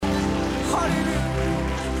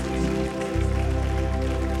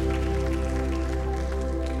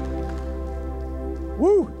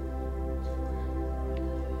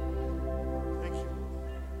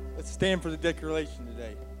stand for the declaration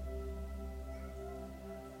today.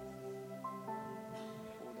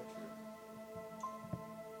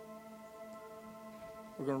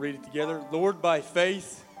 We're going to read it together. Lord, by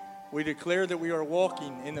faith, we declare that we are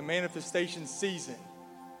walking in the manifestation season.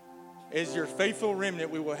 As your faithful remnant,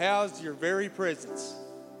 we will house your very presence.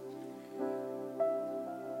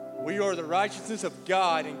 We are the righteousness of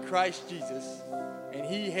God in Christ Jesus, and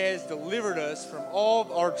he has delivered us from all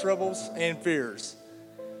of our troubles and fears.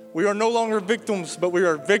 We are no longer victims, but we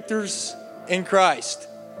are victors in Christ.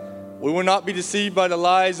 We will not be deceived by the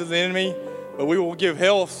lies of the enemy, but we will give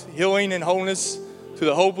health, healing, and wholeness to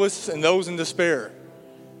the hopeless and those in despair.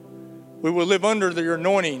 We will live under your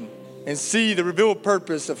anointing and see the revealed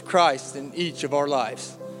purpose of Christ in each of our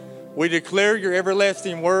lives. We declare your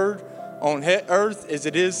everlasting word on earth as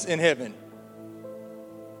it is in heaven.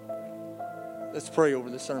 Let's pray over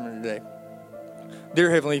the sermon today. Dear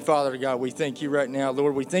Heavenly Father, God, we thank you right now,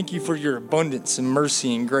 Lord. We thank you for your abundance and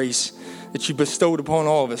mercy and grace that you bestowed upon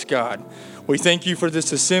all of us, God. We thank you for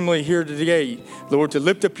this assembly here today, Lord, to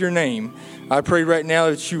lift up your name. I pray right now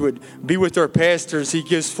that you would be with our pastor as he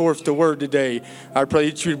gives forth the word today. I pray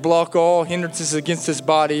that you would block all hindrances against his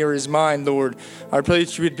body or his mind, Lord. I pray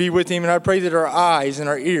that you would be with him, and I pray that our eyes and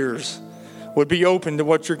our ears would be open to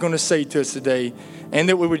what you're going to say to us today, and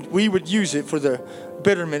that we would use it for the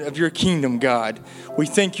betterment of your kingdom, God. We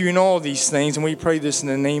thank you in all these things, and we pray this in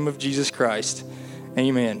the name of Jesus Christ.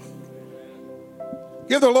 Amen.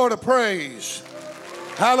 Give the Lord a praise.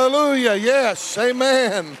 Hallelujah. Yes.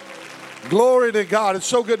 Amen. Glory to God. It's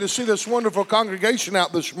so good to see this wonderful congregation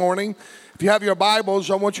out this morning. If you have your Bibles,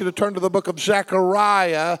 I want you to turn to the book of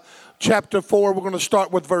Zechariah, chapter 4. We're going to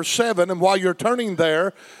start with verse 7. And while you're turning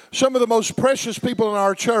there, some of the most precious people in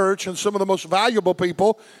our church and some of the most valuable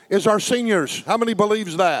people is our seniors. How many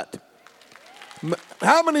believes that?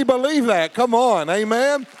 How many believe that? Come on.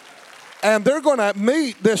 Amen. And they're going to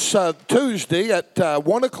meet this Tuesday at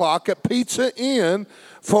 1 o'clock at Pizza Inn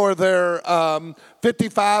for their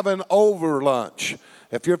 55 and over lunch.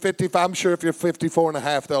 If you're 55, I'm sure if you're 54 and a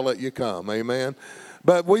half, they'll let you come. Amen.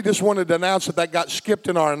 But we just wanted to announce that got skipped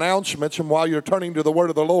in our announcements. And while you're turning to the word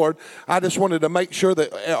of the Lord, I just wanted to make sure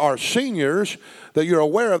that our seniors, that you're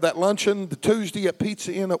aware of that luncheon the Tuesday at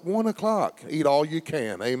Pizza Inn at 1 o'clock. Eat all you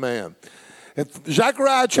can. Amen.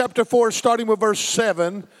 Zechariah chapter 4, starting with verse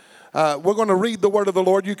 7. We're going to read the word of the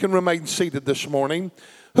Lord. You can remain seated this morning.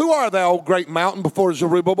 Who art thou, great mountain, before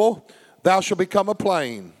Zerubbabel? Thou shalt become a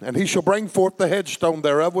plain, and he shall bring forth the headstone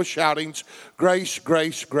thereof with shoutings, grace,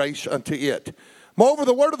 grace, grace unto it. Moreover,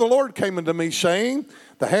 the word of the Lord came unto me, saying,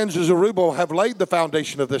 the hands of Zerubbabel have laid the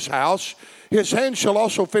foundation of this house. His hands shall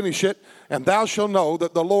also finish it, and thou shalt know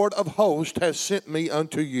that the Lord of hosts has sent me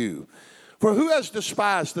unto you. For who has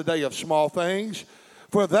despised the day of small things?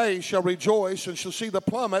 For they shall rejoice and shall see the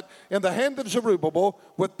plummet in the hand of Zerubbabel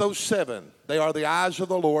with those seven. They are the eyes of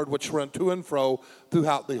the Lord which run to and fro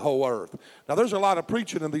throughout the whole earth. Now there's a lot of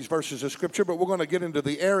preaching in these verses of Scripture, but we're going to get into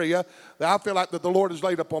the area that I feel like that the Lord has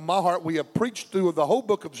laid upon my heart. We have preached through the whole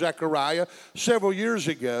book of Zechariah several years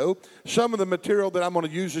ago. Some of the material that I'm going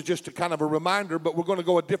to use is just a kind of a reminder, but we're going to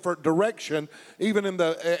go a different direction, even in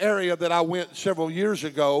the area that I went several years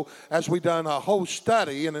ago as we done a whole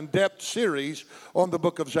study, an in-depth series on the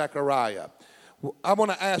book of Zechariah. I want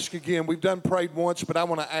to ask again, we've done prayed once, but I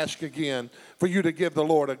want to ask again for you to give the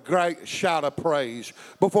Lord a great shout of praise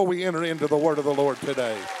before we enter into the word of the Lord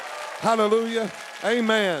today. Hallelujah.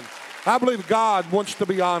 Amen. I believe God wants to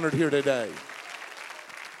be honored here today.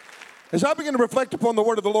 As I began to reflect upon the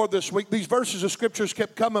word of the Lord this week, these verses of scriptures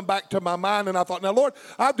kept coming back to my mind, and I thought, now, Lord,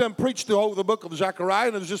 I've done preached through all the book of Zechariah,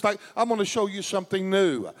 and it was just like, I'm going to show you something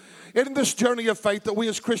new. In this journey of faith that we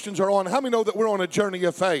as Christians are on, how many know that we're on a journey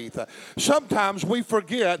of faith? Sometimes we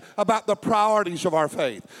forget about the priorities of our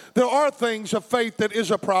faith. There are things of faith that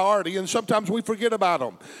is a priority, and sometimes we forget about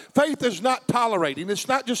them. Faith is not tolerating. It's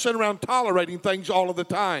not just sitting around tolerating things all of the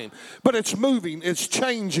time, but it's moving, it's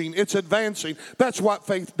changing, it's advancing. That's what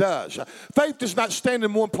faith does. Faith does not stand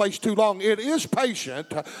in one place too long. It is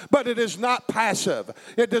patient, but it is not passive.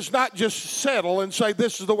 It does not just settle and say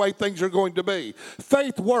this is the way things are going to be.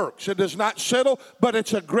 Faith works. It does not settle, but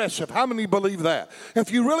it's aggressive. How many believe that?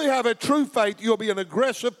 If you really have a true faith, you'll be an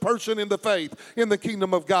aggressive person in the faith, in the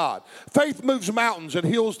kingdom of God. Faith moves mountains. It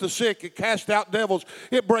heals the sick. It casts out devils.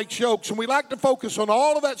 It breaks yokes. And we like to focus on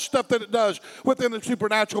all of that stuff that it does within the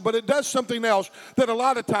supernatural, but it does something else that a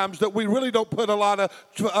lot of times that we really don't put a lot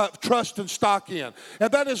of trust and stock in. And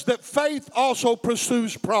that is that faith also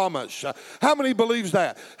pursues promise. How many believes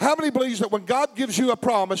that? How many believes that when God gives you a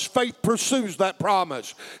promise, faith pursues that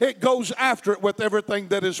promise? It goes after it with everything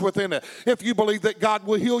that is within it. If you believe that God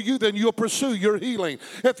will heal you, then you'll pursue your healing.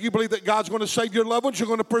 If you believe that God's going to save your loved ones, you're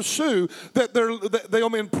going to pursue that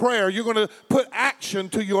they're in prayer. You're going to put action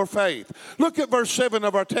to your faith. Look at verse 7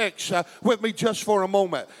 of our text with me just for a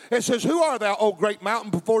moment. It says, "Who art thou, O great mountain,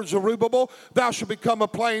 before Zerubbabel? Thou shalt become a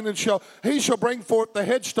plain, and he shall bring forth the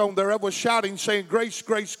headstone thereof with shouting, saying, Grace,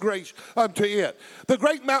 grace, grace unto it." The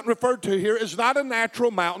great mountain referred to here is not a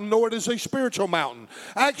natural mountain, nor it is a spiritual mountain.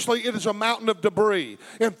 Actually, it is a mountain of debris.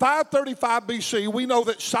 In 535 BC, we know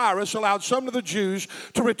that Cyrus allowed some of the Jews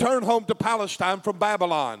to return home to Palestine from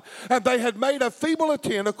Babylon. And they had made a feeble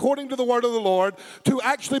attempt, according to the word of the Lord, to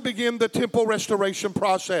actually begin the temple restoration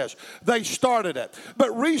process. They started it.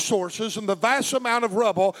 But resources and the vast amount of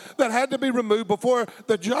rubble that had to be removed before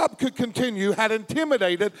the job could continue had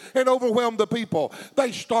intimidated and overwhelmed the people.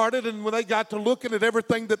 They started, and when they got to looking at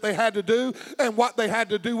everything that they had to do and what they had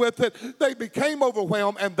to do with it, they became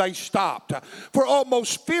overwhelmed and they stopped. For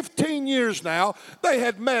almost 15 years now, they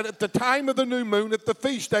had met at the time of the new moon at the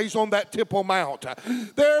feast days on that Temple Mount.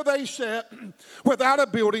 There they sat without a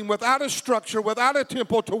building, without a structure, without a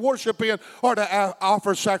temple to worship in or to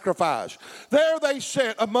offer sacrifice. There they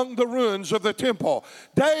sat among the ruins of the temple.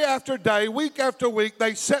 Day after day, week after week,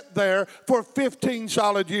 they sat there for 15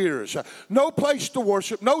 solid years. No place to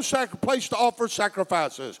worship, no place to offer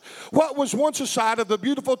sacrifices. What was once a side of the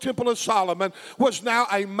beautiful Temple of Solomon was now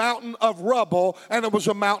a mountain of rubble, and it was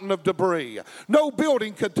a mountain of debris. No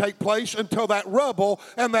building could take place until that rubble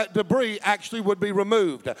and that debris actually would be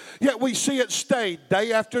removed. Yet we see it stayed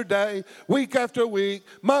day after day, week after week,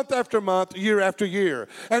 month after month, year after year.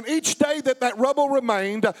 And each day that that rubble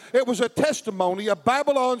remained, it was a testimony of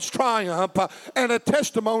Babylon's triumph and a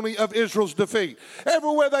testimony of Israel's defeat.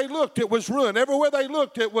 Everywhere they looked, it was ruin. Everywhere they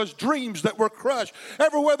looked, it was dreams that were crushed.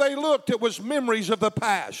 Everywhere they looked, it was memories of the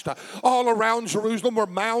past. All around Jerusalem were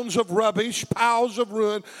mounds of rubbish, piles of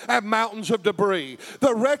ruin, and mountains of debris.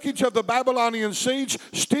 The wreckage of the Babylonian siege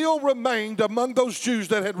still remained among those Jews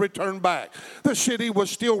that had returned back. The city was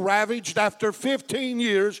still ravaged after 15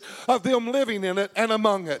 years of them living in it and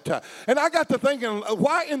among it. And I got to thinking,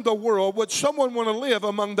 why in the world would someone want to live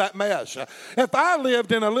among that mess? If I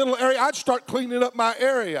lived in a little area, I'd start cleaning up my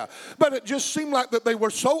area. But it just seemed like that they were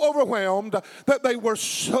so overwhelmed, that they were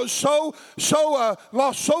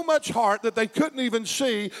lost so much heart that they couldn't even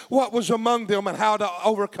see what was among them and how to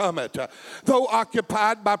overcome it. Though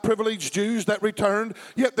occupied by privileged Jews that returned,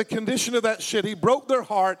 yet the condition of that city broke their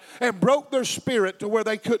heart and broke their spirit to where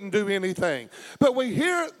they couldn't do anything. But we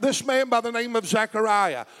hear this man by the name of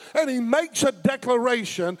Zechariah, and he makes a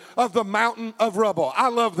declaration of the mountain of rubble. I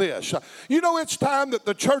love this. You know, it's time that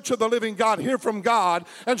the church of the living God hear from God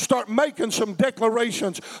and start making some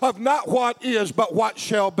declarations of not what is, but what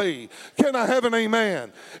shall be. Can I have an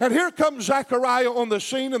amen? And here comes Zechariah on the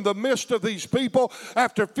scene in the midst of these people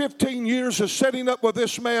after 15 years of setting up with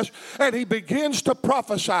this mess, and he begins to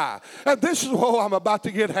prophesy. And this is, I'm about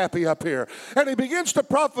to get happy up here. And he begins to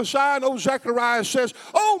prophesy, and Zechariah says,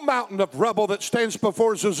 "O mountain of rubble that stands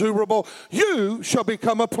before Zerubbabel, you shall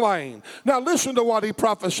become a plain." Now listen to what he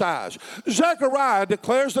prophesies. Zechariah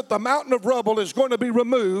declares that the mountain of rubble is going to be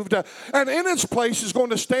removed, and in its place is going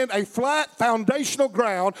to stand a flat foundational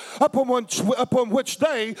ground upon which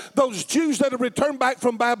those Jews that have returned back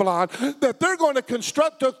from Babylon, that they're going to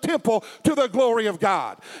construct a temple to the glory of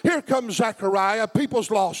God. Here comes Zechariah.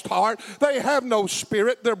 People's lost heart. They have no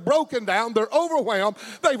spirit. They're broken down. They're overwhelmed.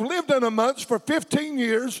 They've lived in a month for 15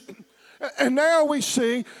 years. And now we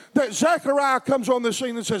see that Zechariah comes on the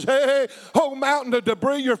scene and says, "Hey, whole mountain of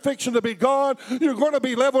debris, you're fixing to be gone. You're going to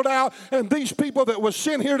be leveled out. And these people that was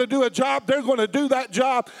sent here to do a job, they're going to do that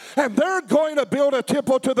job. And they're going to build a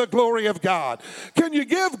temple to the glory of God." Can you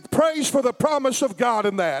give praise for the promise of God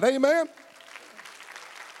in that? Amen?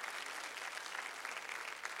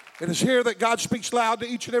 It is here that God speaks loud to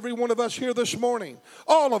each and every one of us here this morning.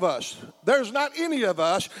 All of us. There's not any of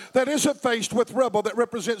us that isn't faced with rubble that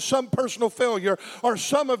represents some personal failure or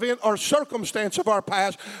some event or circumstance of our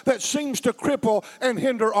past that seems to cripple and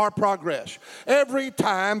hinder our progress. Every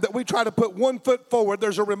time that we try to put one foot forward,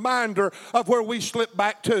 there's a reminder of where we slip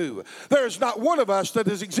back to. There is not one of us that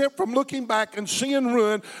is exempt from looking back and seeing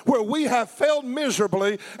ruin where we have failed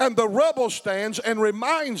miserably, and the rubble stands and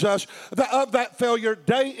reminds us of that failure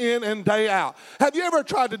day in day in and day out. Have you ever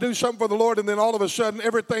tried to do something for the Lord and then all of a sudden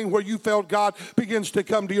everything where you felt God begins to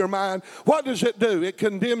come to your mind? What does it do? It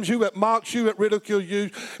condemns you, it mocks you, it ridicules you.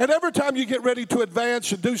 And every time you get ready to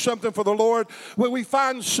advance and do something for the Lord, when we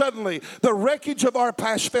find suddenly the wreckage of our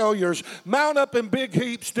past failures mount up in big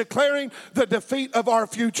heaps, declaring the defeat of our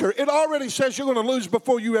future. It already says you're going to lose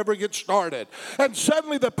before you ever get started. And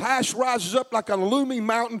suddenly the past rises up like a looming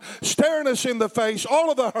mountain, staring us in the face,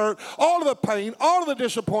 all of the hurt, all of the pain, all of the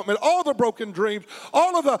disappointment, all the broken dreams,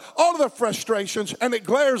 all of the frustrations, and it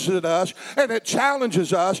glares at us, and it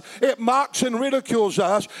challenges us, it mocks and ridicules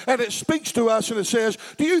us, and it speaks to us, and it says,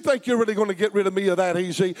 do you think you're really going to get rid of me that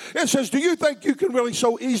easy? It says, do you think you can really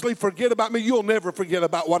so easily forget about me? You'll never forget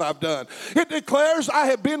about what I've done. It declares, I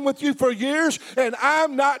have been with you for years, and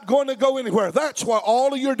I'm not going to go anywhere. That's what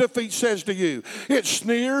all of your defeat says to you. It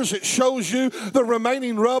sneers, it shows you the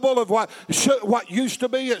remaining rubble of what used to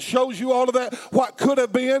be. It shows you all of that, what could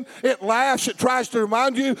have been. It laughs, it tries to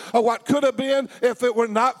remind you of what could have been if it were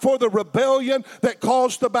not for the rebellion that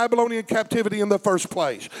caused the Babylonian captivity in the first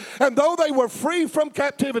place. And though they were free from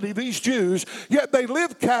captivity, these Jews, yet they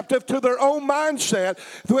lived captive to their own mindset,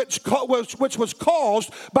 which was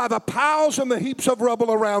caused by the piles and the heaps of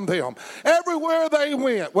rubble around them. Everywhere they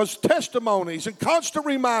went was testimonies and constant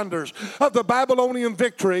reminders of the Babylonian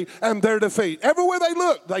victory and their defeat. Everywhere they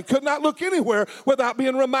looked, they could not look anywhere without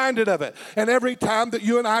being reminded of it. And every time that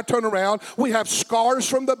you and I turn around, we have scars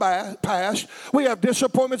from the past, we have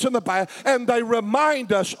disappointments in the past, and they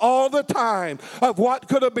remind us all the time of what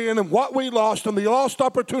could have been and what we lost and the lost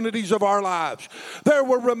opportunities of our lives. There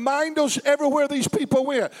were reminders everywhere these people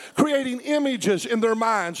went, creating images in their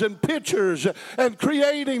minds and pictures and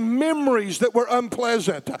creating memories that were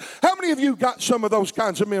unpleasant. How many of you got some of those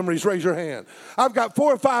kinds of memories? Raise your hand. I've got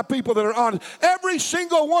 4 or 5 people that are honest. Every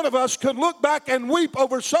single one of us could look back and weep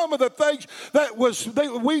over some of the things that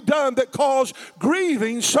we done that caused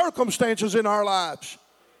grieving circumstances in our lives.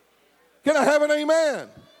 Can I have an amen?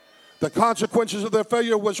 The consequences of their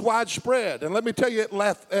failure was widespread. And let me tell you, it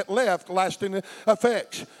left lasting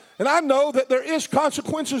effects. And I know that there is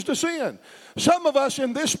consequences to sin. Some of us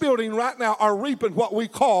in this building right now are reaping what we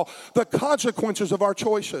call the consequences of our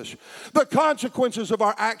choices, the consequences of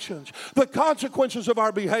our actions, the consequences of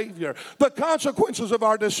our behavior, the consequences of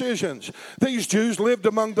our decisions. These Jews lived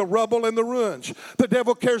among the rubble and the ruins. The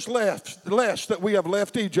devil cares less that we have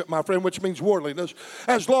left Egypt, my friend, which means worldliness,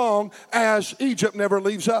 as long as Egypt never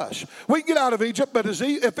leaves us. We get out of Egypt, but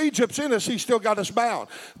if Egypt's in us, he's still got us bound.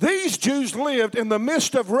 These Jews lived in the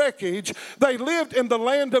midst of wreckage. They lived in the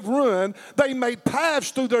land of ruin. They made paths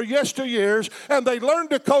through their yesteryears, and they learned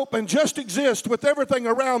to cope and just exist with everything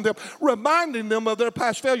around them, reminding them of their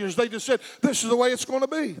past failures. They just said, this is the way it's going to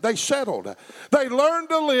be. They settled. They learned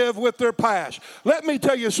to live with their past. Let me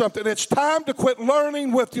tell you something. It's time to quit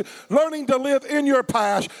learning to live in your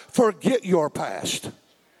past. Forget your past.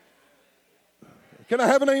 Can I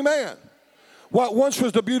have an amen? What once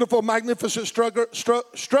was the beautiful, magnificent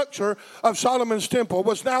structure of Solomon's temple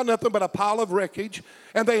was now nothing but a pile of wreckage,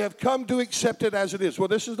 and they have come to accept it as it is. Well,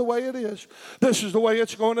 this is the way it is. This is the way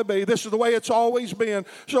it's going to be. This is the way it's always been.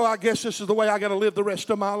 So I guess this is the way I got to live the rest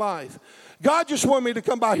of my life. God just wanted me to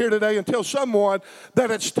come by here today and tell someone that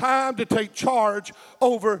it's time to take charge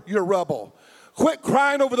over your rubble. Quit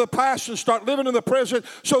crying over the past and start living in the present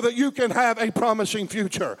so that you can have a promising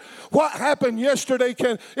future. What happened yesterday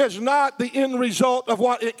is not the end result of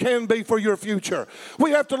what it can be for your future.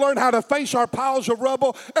 We have to learn how to face our piles of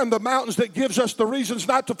rubble and the mountains that gives us the reasons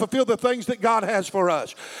not to fulfill the things that God has for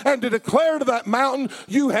us. And to declare to that mountain,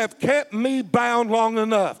 you have kept me bound long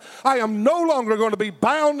enough. I am no longer going to be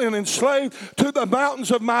bound and enslaved to the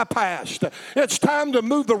mountains of my past. It's time to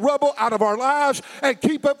move the rubble out of our lives and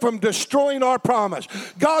keep it from destroying our promise.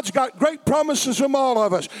 God's got great promises from all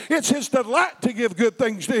of us. It's His delight to give good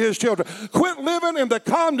things to His children. Quit living in the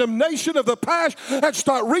condemnation of the past and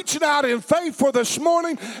start reaching out in faith for this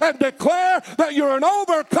morning and declare that you're an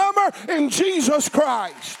overcomer in Jesus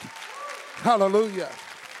Christ. Hallelujah.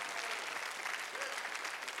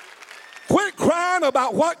 Quit crying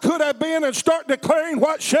about what could have been and start declaring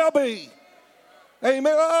what shall be.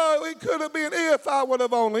 Amen. Oh, it could have been if I would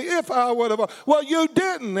have only, if I would have. Well, you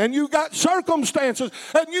didn't, and you got circumstances,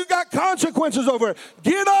 and you got consequences over it.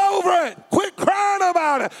 Get over it. Quit crying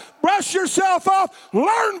about it. Brush yourself off.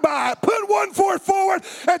 Learn by it. Put one foot forward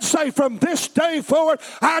and say, from this day forward,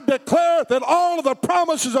 I declare that all of the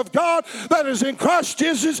promises of God that is in Christ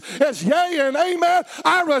Jesus is yea and amen.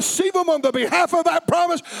 I receive them on the behalf of that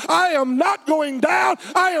promise. I am not going down.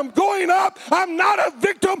 I am going up. I'm not a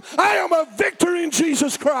victim. I am a victor in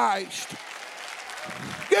Jesus Christ.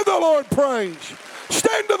 Give the Lord praise.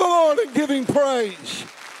 Stand to the Lord and give Him praise.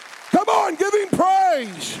 Come on, give him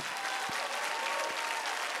praise.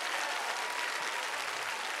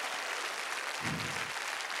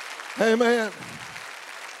 Amen.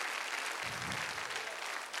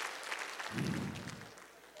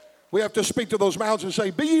 We have to speak to those mountains and say,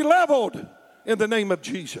 be ye leveled in the name of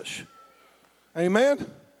Jesus. Amen.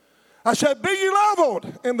 I said, be ye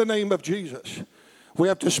leveled in the name of Jesus. We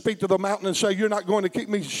have to speak to the mountain and say, you're not going to keep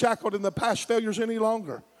me shackled in the past failures any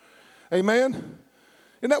longer. Amen.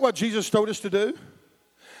 Isn't that what Jesus told us to do?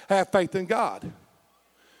 Have faith in God.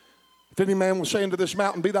 If any man will say unto this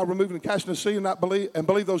mountain, be thou removed and cast in the sea, and not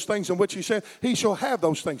believe those things in which he said, he shall have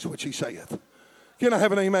those things which he saith. Can I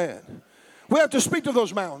have an amen? We have to speak to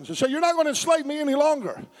those mountains and say, you're not going to enslave me any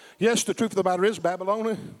longer. Yes, the truth of the matter is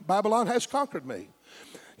Babylon has conquered me.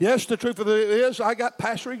 Yes, the truth of it is I got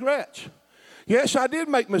past regrets. Yes, I did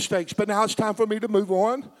make mistakes, but now it's time for me to move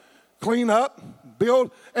on, clean up,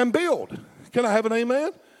 build, and build. Can I have an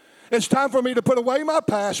amen? It's time for me to put away my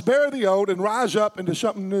past, bury the old, and rise up into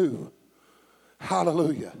something new.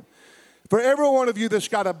 Hallelujah. For every one of you that's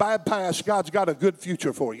got a bad past, God's got a good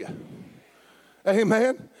future for you.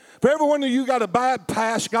 Amen. For every one of you got a bad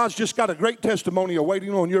past, God's just got a great testimony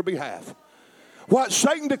awaiting on your behalf. What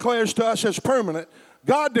Satan declares to us as permanent,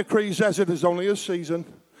 God decrees as it is only a season.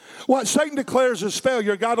 What Satan declares as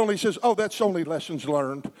failure, God only says, oh, that's only lessons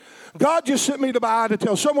learned. God just sent me by to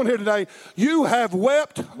tell someone here today, you have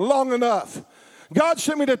wept long enough. God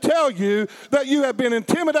sent me to tell you that you have been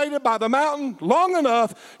intimidated by the mountain long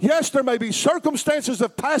enough. Yes, there may be circumstances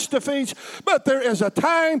of past defeats, but there is a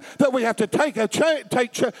time that we have to take a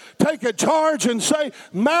charge and say,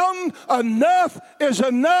 mountain, enough is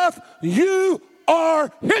enough. You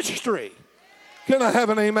are history. Can I have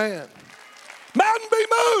an amen? Mountain be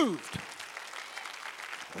moved.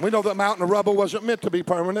 We know that mountain of rubble wasn't meant to be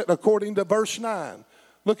permanent according to verse 9.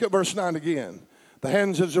 Look at verse 9 again. The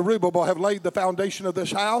hands of Zerubbabel have laid the foundation of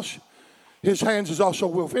this house. His hands is also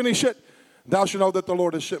will finish it. Thou shalt know that the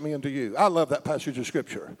Lord has sent me unto you. I love that passage of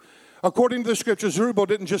Scripture. According to the Scripture, Zerubbabel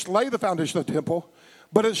didn't just lay the foundation of the temple,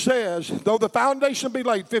 but it says, though the foundation be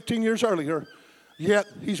laid 15 years earlier, yet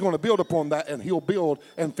he's going to build upon that, and he'll build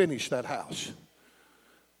and finish that house.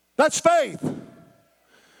 That's faith.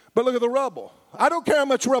 But look at the rubble. I don't care how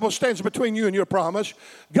much rubble stands between you and your promise.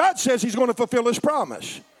 God says he's going to fulfill his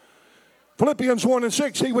promise. Philippians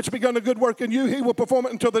 1:6, he which begun a good work in you, he will perform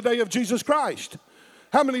it until the day of Jesus Christ.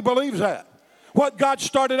 How many believes that? What God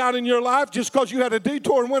started out in your life, just because you had a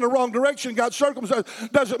detour and went a wrong direction, got circumcised,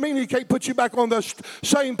 doesn't mean he can't put you back on the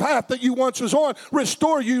same path that you once was on,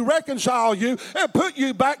 restore you, reconcile you, and put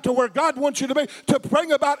you back to where God wants you to be, to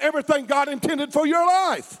bring about everything God intended for your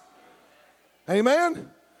life. Amen?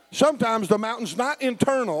 Sometimes the mountain's not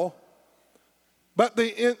internal, but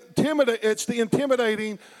it's the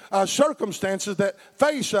intimidating circumstances that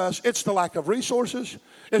face us. It's the lack of resources.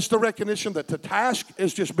 It's the recognition that the task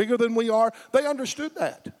is just bigger than we are. They understood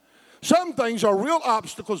that. Some things are real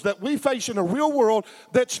obstacles that we face in a real world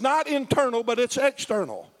that's not internal, but it's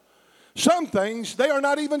external. Some things, they are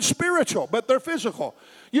not even spiritual, but they're physical.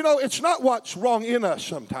 You know, it's not what's wrong in us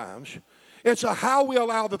sometimes. It's how we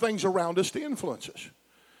allow the things around us to influence us.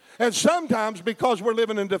 And sometimes because we're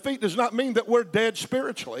living in defeat does not mean that we're dead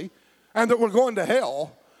spiritually and that we're going to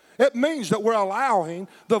hell. It means that we're allowing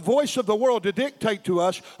the voice of the world to dictate to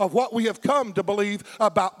us of what we have come to believe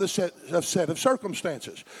about the set of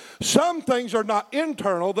circumstances. Some things are not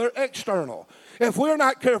internal, they're external. If we're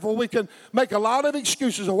not careful, we can make a lot of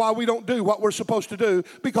excuses of why we don't do what we're supposed to do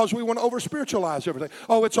because we want to over-spiritualize everything.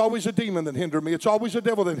 Oh, it's always a demon that hindered me. It's always a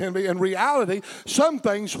devil that hindered me. In reality, some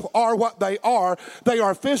things are what they are. They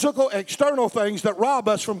are physical, external things that rob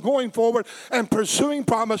us from going forward and pursuing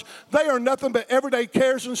promise. They are nothing but everyday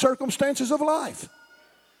cares and circumstances of life.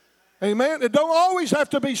 Amen? It don't always have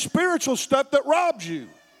to be spiritual stuff that robs you.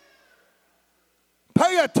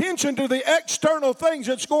 Pay attention to the external things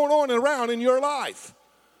that's going on around in your life.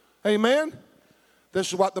 Amen? This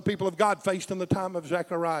is what the people of God faced in the time of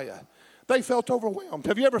Zechariah. They felt overwhelmed.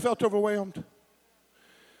 Have you ever felt overwhelmed?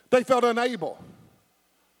 They felt unable,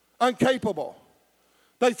 incapable.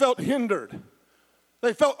 They felt hindered.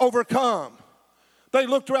 They felt overcome. They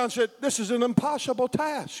looked around and said, this is an impossible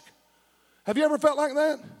task. Have you ever felt like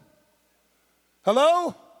that?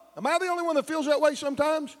 Hello? Am I the only one that feels that way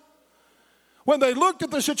sometimes? When they looked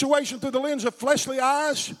at the situation through the lens of fleshly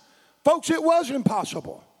eyes, folks, it was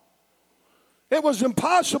impossible. It was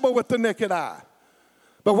impossible with the naked eye.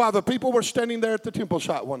 But while the people were standing there at the temple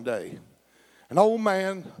site one day, an old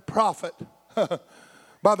man, prophet,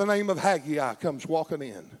 by the name of Haggai comes walking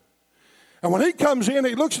in. And when he comes in,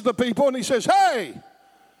 he looks at the people and he says, hey,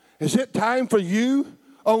 is it time for you,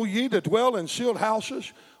 O ye, to dwell in sealed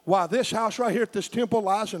houses while this house right here at this temple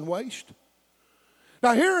lies in waste?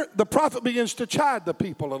 Now here the prophet begins to chide the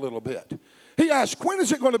people a little bit. He asks, when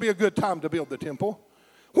is it going to be a good time to build the temple?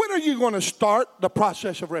 When are you going to start the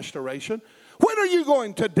process of restoration? When are you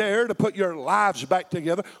going to dare to put your lives back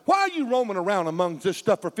together? Why are you roaming around among this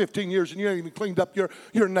stuff for 15 years and you haven't even cleaned up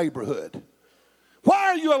your neighborhood? Why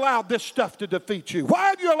are you allowed this stuff to defeat you? Why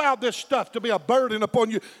have you allowed this stuff to be a burden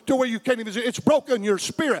upon you to where you can't even see? It's broken your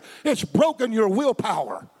spirit. It's broken your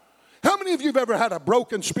willpower. How many of you have ever had a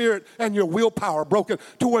broken spirit and your willpower broken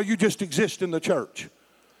to where you just exist in the church?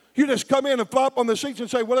 You just come in and flop on the seats and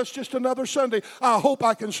say, well, it's just another Sunday. I hope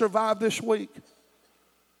I can survive this week.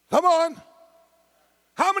 Come on.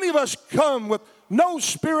 How many of us come with no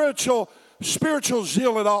spiritual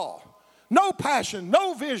zeal at all? No passion,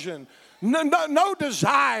 no vision, no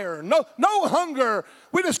desire, no hunger.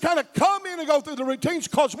 We just kind of come in and go through the routines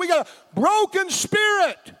because we got a broken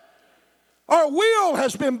spirit. Our will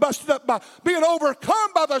has been busted up by being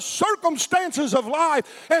overcome by the circumstances of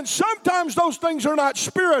life. And sometimes those things are not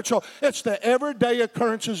spiritual. It's the everyday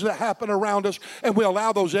occurrences that happen around us, and we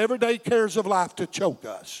allow those everyday cares of life to choke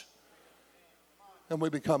us. And we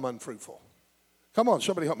become unfruitful. Come on,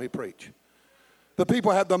 somebody help me preach. The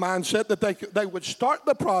people had the mindset that they would start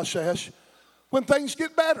the process when things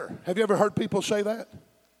get better. Have you ever heard people say that?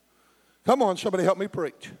 Come on, somebody help me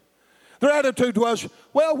preach. Their attitude was,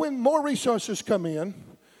 well, when more resources come in,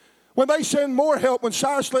 when they send more help, when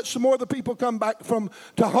Cyrus lets some more of the people come back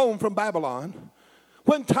to home from Babylon,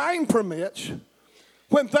 when time permits,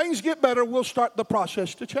 when things get better, we'll start the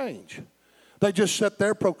process to change. They just sit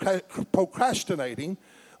there procrastinating,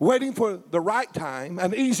 waiting for the right time,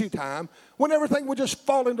 an easy time, when everything would just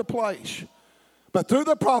fall into place. But through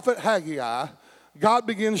the prophet Haggai, God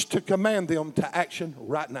begins to command them to action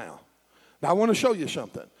right now. Now, I want to show you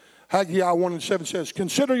something. Haggai 1:7 says,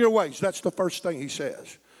 consider your ways. That's the first thing he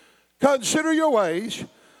says. Consider your ways.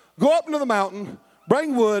 Go up into the mountain,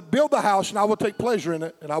 bring wood, build the house, and I will take pleasure in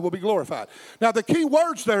it, and I will be glorified. Now, the key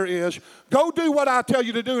words there is, go do what I tell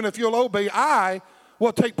you to do, and if you'll obey, I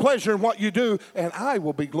will take pleasure in what you do, and I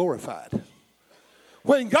will be glorified.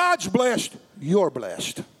 When God's blessed, you're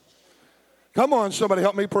blessed. Come on, somebody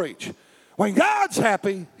help me preach. When God's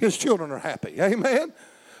happy, his children are happy. Amen?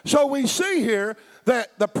 So we see here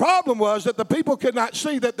that the problem was that the people could not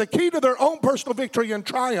see that the key to their own personal victory and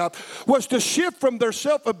triumph was to shift from their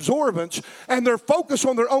self-absorbance and their focus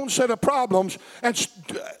on their own set of problems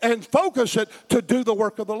and focus it to do the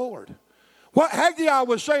work of the Lord. What Haggai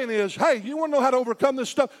was saying is, hey, you want to know how to overcome this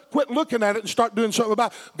stuff? Quit looking at it and start doing something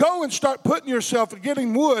about it. Go and start putting yourself and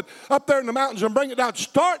getting wood up there in the mountains and bring it down.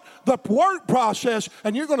 Start the work process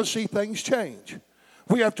and you're going to see things change.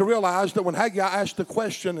 We have to realize that when Haggai asked the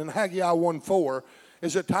question in Haggai 1:4,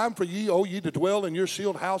 is it time for ye, O ye, to dwell in your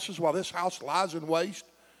sealed houses while this house lies in waste?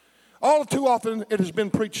 All too often it has been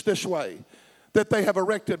preached this way, that they have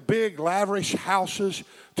erected big, lavish houses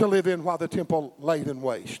to live in while the temple laid in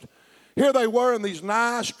waste. Here they were in these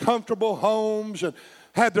nice, comfortable homes and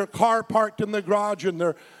had their car parked in the garage and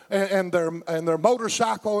their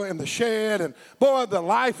motorcycle in the shed. And boy, the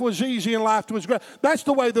life was easy and life was great. That's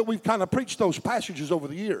the way that we've kind of preached those passages over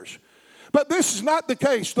the years. But this is not the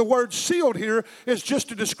case. The word sealed here is just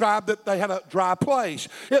to describe that they had a dry place.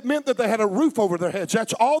 It meant that they had a roof over their heads.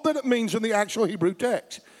 That's all that it means in the actual Hebrew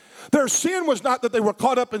text. Their sin was not that they were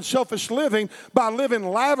caught up in selfish living by living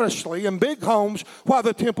lavishly in big homes while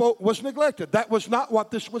the temple was neglected. That was not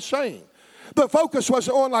what this was saying. The focus was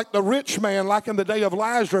on like the rich man, like in the day of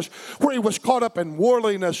Lazarus, where he was caught up in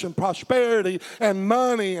worldliness and prosperity and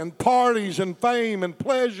money and parties and fame and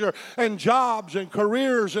pleasure and jobs and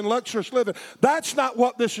careers and luxurious living. That's not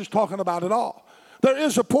what this is talking about at all. There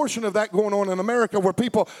is a portion of that going on in America where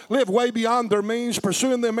people live way beyond their means,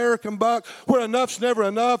 pursuing the American buck, where enough's never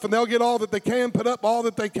enough, and they'll get all that they can, put up all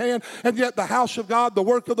that they can, and yet the house of God, the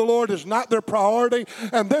work of the Lord, is not their priority.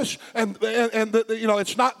 And it's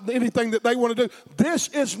not anything that they want to do. This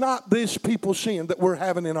is not this people's sin that we're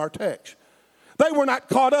having in our text. They were not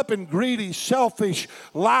caught up in greedy, selfish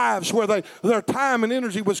lives where their time and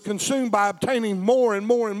energy was consumed by obtaining more and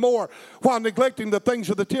more and more while neglecting the things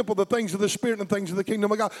of the temple, the things of the Spirit, and the things of the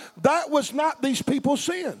kingdom of God. That was not these people's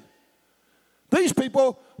sin. These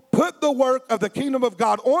people put the work of the kingdom of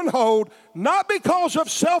God on hold, not because of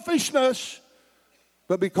selfishness,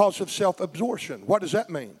 but because of self-absorption. What does that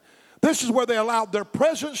mean? This is where they allowed their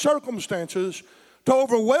present circumstances to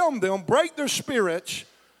overwhelm them, break their spirits,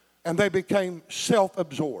 and they became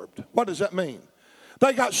self-absorbed. What does that mean?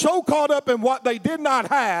 They got so caught up in what they did not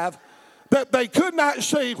have that they could not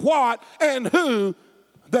see what and who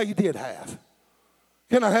they did have.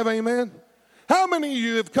 Can I have amen? How many of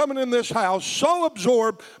you have come in this house so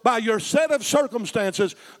absorbed by your set of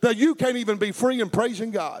circumstances that you can't even be free in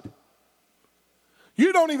praising God?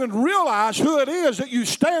 You don't even realize who it is that you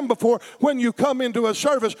stand before when you come into a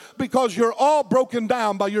service because you're all broken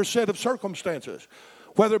down by your set of circumstances.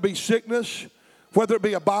 Whether it be sickness, whether it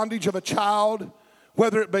be a bondage of a child,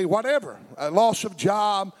 whether it be whatever, a loss of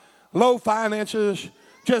job, low finances,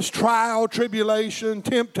 just trial, tribulation,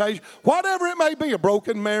 temptation, whatever it may be, a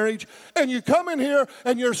broken marriage. And you come in here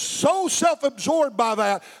and you're so self-absorbed by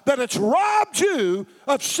that it's robbed you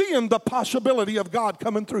of seeing the possibility of God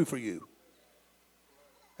coming through for you.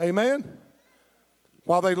 Amen?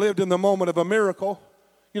 While they lived in the moment of a miracle,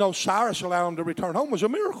 Cyrus allowed them to return home was a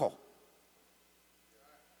miracle.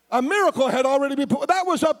 A miracle had already been put. That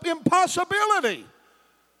was an impossibility.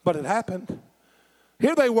 But it happened.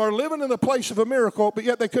 Here they were living in the place of a miracle, but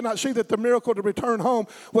yet they could not see that the miracle to return home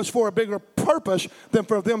was for a bigger purpose than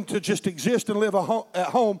for them to just exist and live at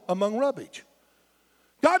home among rubbish.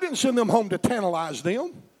 God didn't send them home to tantalize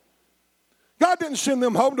them. God didn't send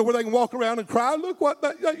them home to where they can walk around and cry, look what,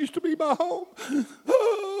 that used to be my home.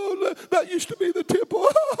 Oh, that used to be the temple.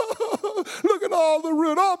 Look at all the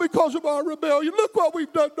ruin, all because of our rebellion. Look what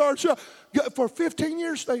we've done to ourselves. For 15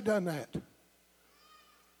 years they've done that.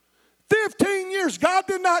 15 years, God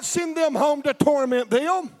did not send them home to torment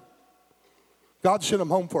them. God sent them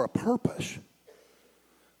home for a purpose.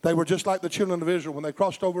 They were just like the children of Israel when they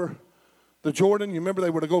crossed over the Jordan. You remember they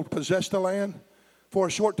were to go possess the land for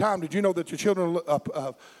a short time. Did you know that the children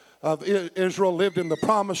of Israel lived in the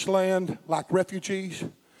promised land like refugees?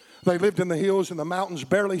 They lived in the hills and the mountains,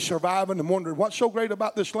 barely surviving, and wondered, what's so great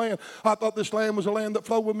about this land? I thought this land was a land that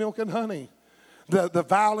flowed with milk and honey. The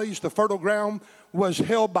valleys, the fertile ground was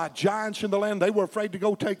held by giants in the land. They were afraid to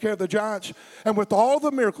go take care of the giants. And with all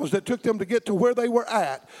the miracles that took them to get to where they were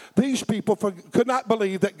at, these people could not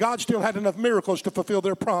believe that God still had enough miracles to fulfill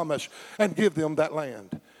their promise and give them that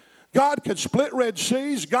land. God could split Red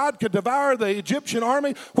Seas. God could devour the Egyptian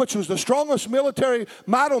army, which was the strongest military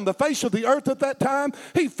might on the face of the earth at that time.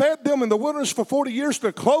 He fed them in the wilderness for 40 years.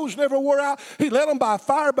 Their clothes never wore out. He led them by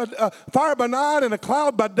fire by night and a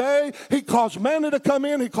cloud by day. He caused manna to come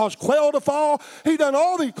in. He caused quail to fall. He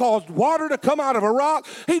caused water to come out of a rock.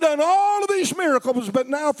 He done all of these miracles, but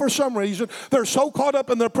now for some reason, they're so caught up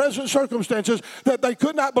in their present circumstances that they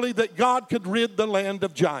could not believe that God could rid the land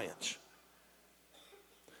of giants.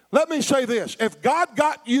 Let me say this. If God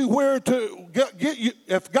got you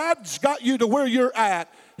if God's got you to where you're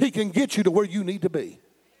at, He can get you to where you need to be.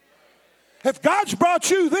 If God's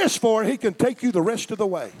brought you this far, He can take you the rest of the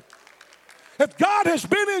way. If God has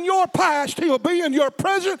been in your past, He'll be in your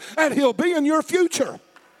present and He'll be in your future.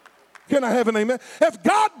 Can I have an amen? If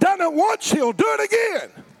God done it once, He'll do it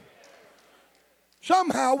again.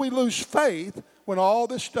 Somehow we lose faith when all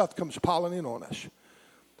this stuff comes piling in on us.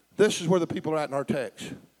 This is where the people are at in our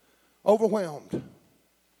text. Overwhelmed,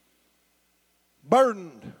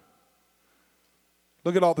 burdened.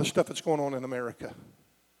 Look at all the stuff that's going on in America.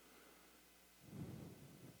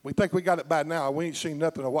 We think we got it bad now. We ain't seen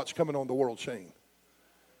nothing of what's coming on the world scene.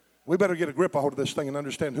 We better get a grip hold of this thing and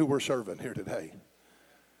understand who we're serving here today.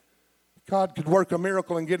 God could work a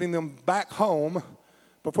miracle in getting them back home,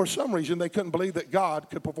 but for some reason they couldn't believe that God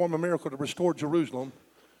could perform a miracle to restore Jerusalem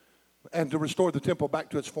and to restore the temple back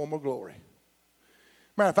to its former glory.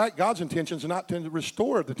 Matter of fact, God's intentions are not to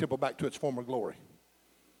restore the temple back to its former glory.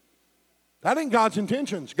 That ain't God's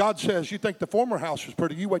intentions. God says, you think the former house was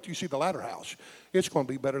pretty, you wait till you see the latter house. It's going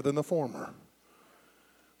to be better than the former.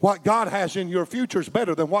 What God has in your future is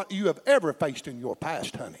better than what you have ever faced in your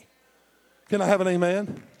past, honey. Can I have an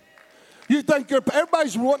amen? You think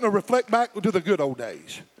everybody's wanting to reflect back to the good old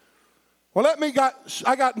days. Well,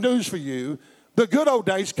 I got news for you. The good old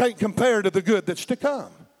days can't compare to the good that's to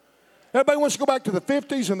come. Everybody wants to go back to the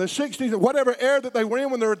 50s and the 60s, or whatever era that they were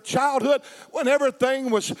in when they were childhood, when everything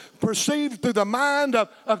was perceived through the mind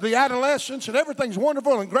of the adolescence, and everything's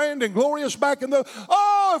wonderful and grand and glorious back in the,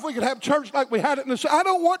 if we could have church like we had it in the, I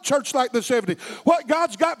don't want church like the 70s. What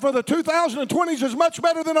God's got for the 2020s is much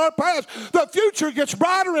better than our past. The future gets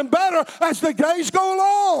brighter and better as the days go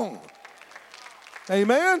along.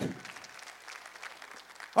 Amen?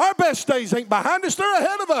 Our best days ain't behind us, they're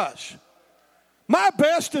ahead of us. My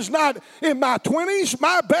best is not in my 20s.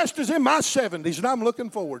 My best is in my 70s, and I'm looking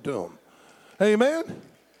forward to them. Amen?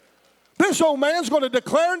 This old man's going to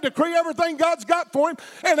declare and decree everything God's got for him,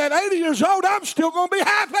 and at 80 years old, I'm still going to be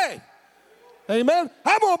happy. Amen?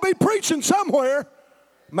 I'm going to be preaching somewhere.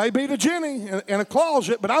 Maybe to Jenny in a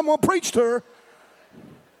closet, but I'm going to preach to her.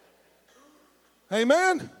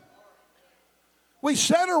 Amen? We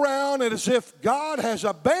sit around as if God has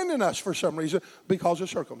abandoned us for some reason because of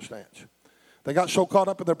circumstance. They got so caught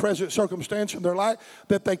up in their present circumstance in their life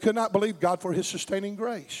that they could not believe God for his sustaining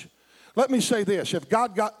grace. Let me say this. If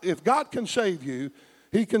God can save you,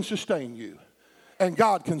 he can sustain you. And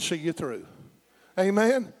God can see you through.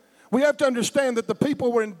 Amen? We have to understand that the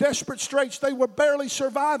people were in desperate straits. They were barely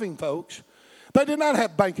surviving, folks. They did not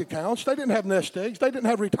have bank accounts. They didn't have nest eggs. They didn't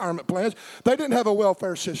have retirement plans. They didn't have a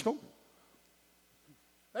welfare system.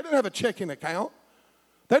 They didn't have a checking account.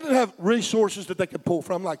 They didn't have resources that they could pull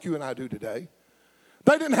from like you and I do today.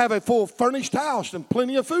 They didn't have a full furnished house and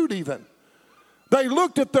plenty of food even. They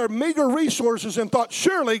looked at their meager resources and thought,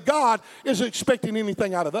 surely God isn't expecting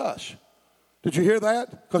anything out of us. Did you hear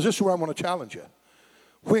that? Because this is where I want to challenge you.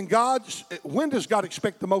 When does God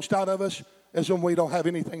expect the most out of us? Is when we don't have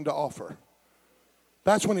anything to offer.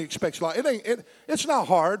 That's when he expects a lot. It's not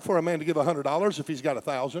hard for a man to give $100 if he's got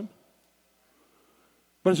 1,000.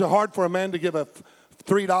 But is it hard for a man to give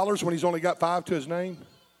 $3 when he's only got 5 to his name?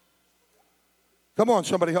 Come on,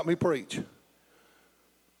 somebody help me preach.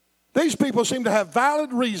 These people seem to have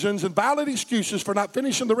valid reasons and valid excuses for not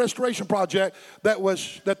finishing the restoration project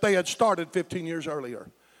that they had started 15 years earlier.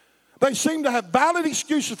 They seem to have valid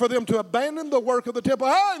excuses for them to abandon the work of the temple.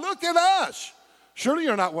 Hey, look at us. Surely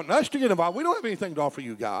you're not wanting us to get involved. We don't have anything to offer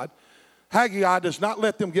you, God. Haggai does not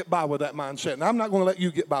let them get by with that mindset. And I'm not going to let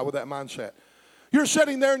you get by with that mindset. You're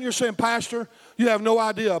sitting there and you're saying, Pastor, you have no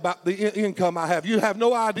idea about the income I have. You have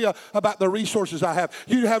no idea about the resources I have.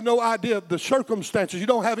 You have no idea of the circumstances. You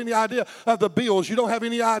don't have any idea of the bills. You don't have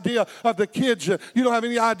any idea of the kids. You don't have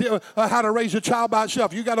any idea how to raise a child by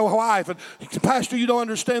itself. You got a wife. And Pastor, you don't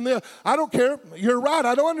understand this. I don't care. You're right.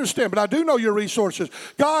 I don't understand. But I do know your resources.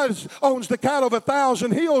 God owns the cattle of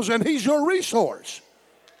 1,000 hills, and he's your resource.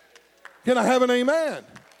 Can I have an amen?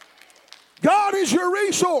 God is your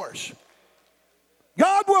resource.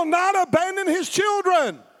 God will not abandon his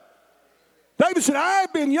children. David said,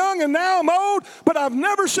 I've been young and now I'm old, but I've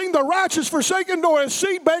never seen the righteous forsaken nor a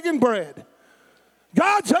seed begging bread.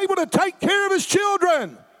 God's able to take care of his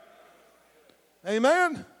children.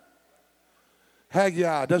 Amen?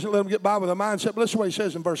 Haggai doesn't let them get by with a mindset. But listen to what he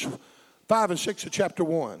says in verse 5 and 6 of chapter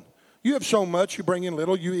 1. You have so much, you bring in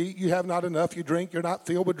little, you eat, you have not enough, you drink, you're not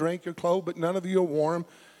filled with drink, you're clothed, but none of you are warm.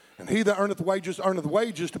 And he that earneth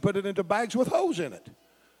wages to put it into bags with holes in it.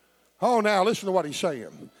 Oh, now listen to what he's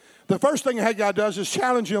saying. The first thing Haggai does is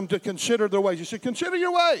challenge them to consider their ways. He said, consider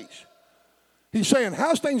your ways. He's saying,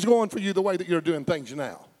 how's things going for you the way that you're doing things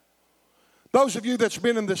now? Those of you that's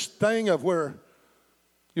been in this thing of where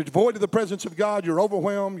you're devoid of the presence of God, you're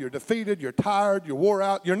overwhelmed, you're defeated, you're tired, you're wore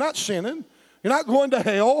out. You're not sinning. You're not going to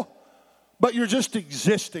hell, but you're just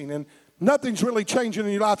existing. And nothing's really changing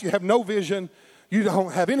in your life. You have no vision. You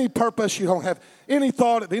don't have any purpose. You don't have any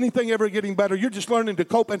thought of anything ever getting better. You're just learning to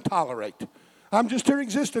cope and tolerate. I'm just here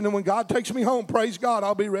existing, and when God takes me home, praise God,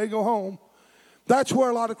 I'll be ready to go home. That's where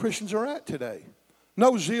a lot of Christians are at today.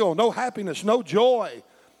 No zeal, no happiness, no joy,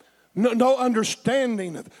 no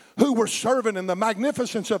understanding of who we're serving and the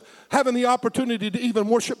magnificence of having the opportunity to even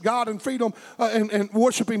worship God in freedom and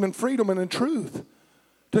worship him in freedom and in truth.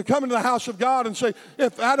 To come into the house of God and say,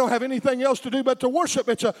 if I don't have anything else to do but to worship,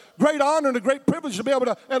 it's a great honor and a great privilege to be able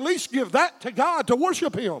to at least give that to God, to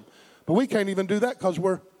worship him. But we can't even do that because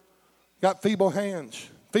we're got feeble hands,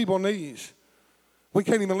 feeble knees. We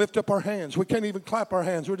can't even lift up our hands. We can't even clap our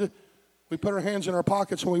hands. We put our hands in our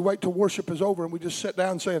pockets and we wait till worship is over and we just sit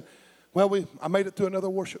down saying, well, I made it through another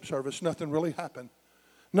worship service. Nothing really happened.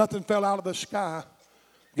 Nothing fell out of the sky.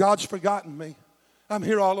 God's forgotten me. I'm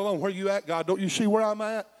here all alone. Where are you at, God? Don't you see where I'm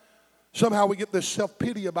at? Somehow we get this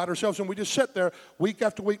self-pity about ourselves and we just sit there week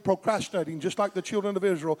after week procrastinating, just like the children of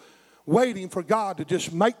Israel, waiting for God to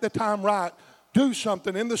just make the time right, do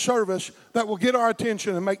something in the service that will get our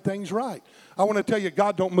attention and make things right. I want to tell you,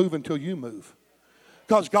 God don't move until you move.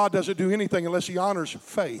 Because God doesn't do anything unless he honors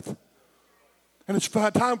faith. And it's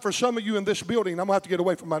time for some of you in this building. I'm going to have to get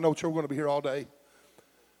away from my notes or we're going to be here all day.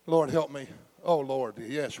 Lord, help me. Oh, Lord,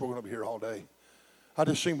 yes, we're going to be here all day. I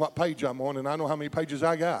just seen what page I'm on, and I know how many pages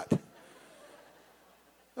I got.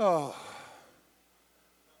 Oh.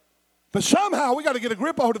 But somehow we got to get a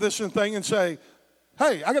grip hold of this thing and say,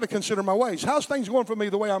 hey, I got to consider my ways. How's things going for me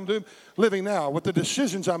the way I'm living now, with the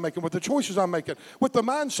decisions I'm making, with the choices I'm making, with the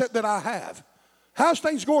mindset that I have? How's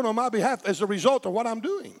things going on my behalf as a result of what I'm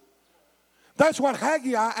doing? That's what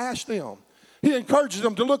Haggai asked them. He encourages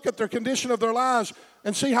them to look at their condition of their lives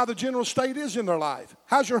and see how the general state is in their life.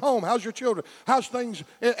 How's your home? How's your children? How's things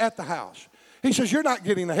at the house? He says, you're not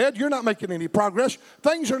getting ahead. You're not making any progress.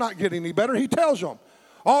 Things are not getting any better. He tells them,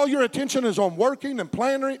 all your attention is on working and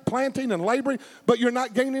planting and laboring, but you're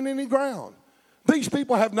not gaining any ground. These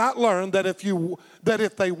people have not learned that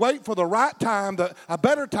if they wait for the right time, a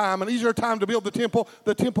better time, an easier time to build the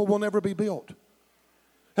temple will never be built.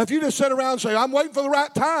 If you just sit around and say, I'm waiting for the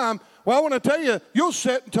right time, well, I want to tell you, you'll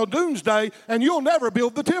sit until doomsday and you'll never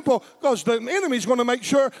build the temple, because the enemy's going to make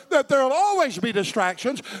sure that there'll always be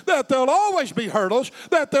distractions, that there'll always be hurdles,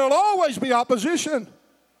 that there'll always be opposition.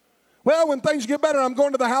 Well, when things get better, I'm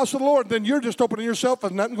going to the house of the Lord. Then you're just opening yourself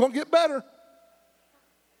and nothing's going to get better.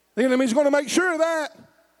 The enemy's going to make sure of that.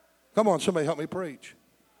 Come on, somebody help me preach.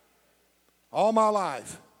 All my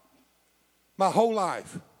life, my whole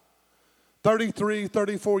life, 33,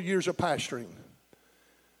 34 years of pastoring,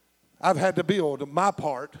 I've had to build my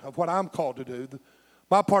part of what I'm called to do,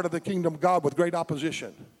 my part of the kingdom of God, with great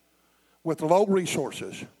opposition, with low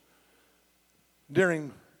resources,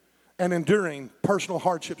 enduring personal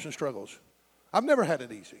hardships and struggles. I've never had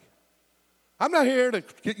it easy. I'm not here to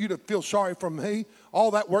get you to feel sorry for me.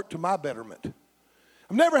 All that worked to my betterment.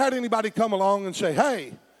 I've never had anybody come along and say,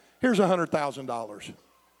 hey, here's $100,000.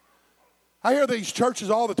 I hear these churches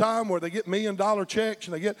all the time where they get $1 million checks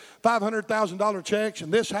and they get $500,000 checks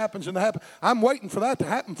and this happens and that happens. I'm waiting for that to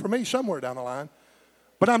happen for me somewhere down the line.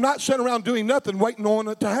 But I'm not sitting around doing nothing waiting on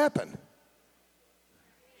it to happen.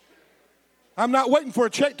 I'm not waiting for a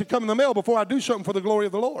check to come in the mail before I do something for the glory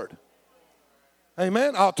of the Lord.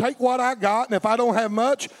 Amen. I'll take what I got, and if I don't have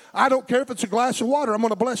much, I don't care if it's a glass of water. I'm going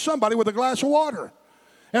to bless somebody with a glass of water.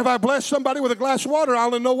 And if I bless somebody with a glass of water,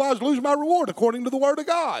 I'll in no wise lose my reward according to the Word of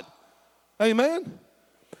God. Amen.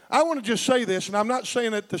 I want to just say this, and I'm not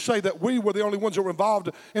saying it to say that we were the only ones that were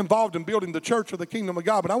involved in building the church or the kingdom of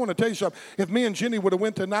God, but I want to tell you something. If me and Jenny would have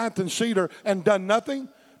went to 9th and Cedar and done nothing,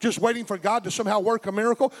 just waiting for God to somehow work a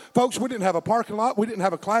miracle. Folks, we didn't have a parking lot. We didn't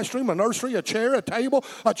have a classroom, a nursery, a chair, a table,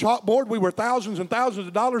 a chalkboard. We were thousands and thousands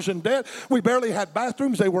of dollars in debt. We barely had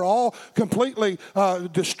bathrooms. They were all completely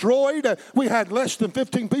destroyed. We had less than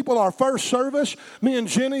 15 people our first service. Me and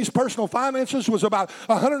Jenny's personal finances was about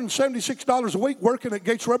 $176 a week working at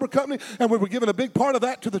Gates Rubber Company, and we were giving a big part of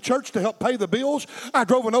that to the church to help pay the bills. I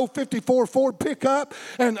drove an 054 Ford pickup,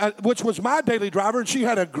 and which was my daily driver, and she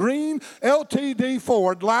had a green LTD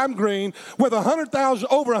Ford, lime green, with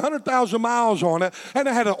over 100,000 miles on it, and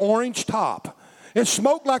it had an orange top. It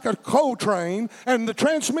smoked like a coal train, and the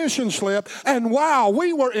transmission slipped, and wow,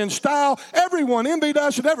 we were in style. Everyone envied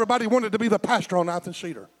us, and everybody wanted to be the pastor on 9th and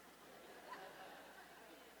Cedar.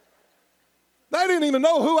 They didn't even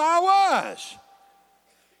know who I was.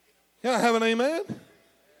 Can I have an amen?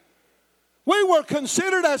 We were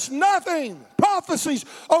considered as nothing. Prophecies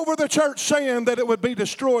over the church saying that it would be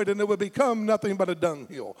destroyed and it would become nothing but a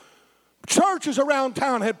dunghill. Churches around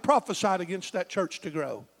town had prophesied against that church to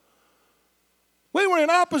grow. We were in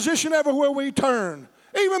opposition everywhere we turned.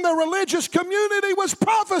 Even the religious community was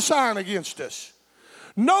prophesying against us.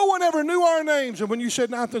 No one ever knew our names. And when you said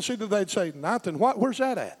 9th and Cedar, they'd say, 9th and what? Where's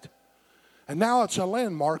that at? And now it's a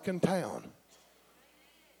landmark in town.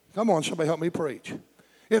 Come on, somebody help me preach.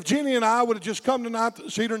 If Jenny and I would have just come to 9th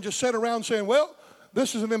and Cedar and just sat around saying, well,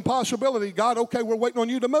 this is an impossibility. God, okay, we're waiting on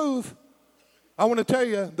you to move. I want to tell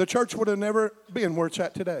you, the church would have never been where it's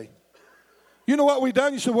at today. You know what we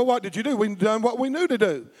done? You said, well, what did you do? We done what we knew to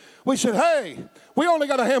do. We said, hey, we only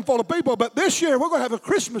got a handful of people, but this year we're going to have a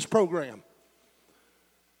Christmas program.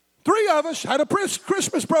 3 of us had a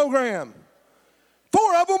Christmas program.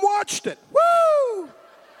 4 of them watched it. Woo!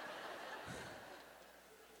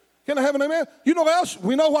 Can I have an amen? You know what else?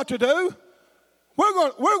 We know what to do. We're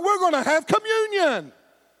going to have communion.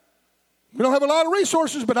 We don't have a lot of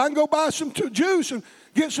resources, but I can go buy some juice and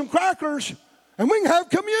get some crackers, and we can have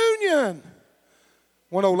communion.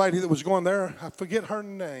 One old lady that was going there, I forget her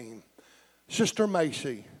name, Sister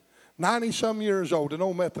Macy, 90-some years old, an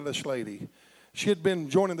old Methodist lady. She had been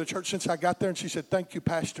joining the church since I got there, and she said, thank you,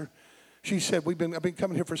 Pastor. She said, I've been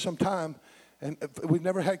coming here for some time, and we've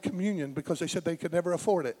never had communion because they said they could never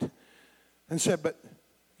afford it. And said, but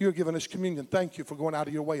you're giving us communion. Thank you for going out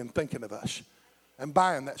of your way and thinking of us and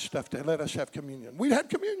buying that stuff to let us have communion. We had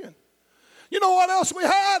communion. You know what else we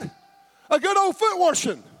had? A good old foot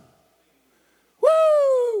washing.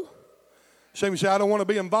 Woo! Some say, I don't want to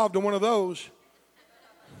be involved in one of those.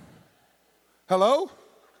 Hello?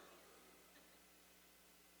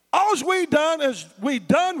 All we done is we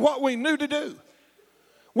done what we knew to do.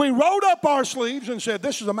 We rolled up our sleeves and said,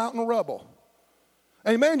 this is a mountain of rubble.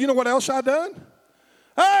 Amen. You know what else I done?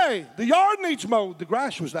 Hey, the yard needs mowed. The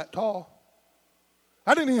grass was that tall.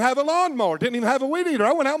 I didn't even have a lawnmower. Didn't even have a weed eater.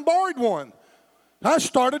 I went out and borrowed one. I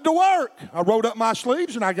started to work. I rolled up my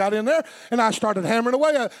sleeves and I got in there and I started hammering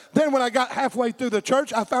away. Then when I got halfway through the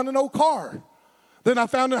church, I found an old car. Then I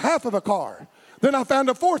found a half of a car. Then I found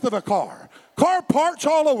a fourth of a car. Car parts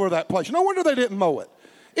all over that place. No wonder they didn't mow it.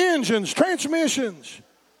 Engines, transmissions.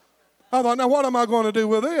 I thought, now what am I going to do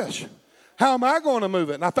with this? How am I going to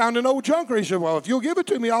move it? And I found an old junker. He said, well, if you'll give it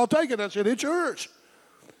to me, I'll take it. I said, it's yours.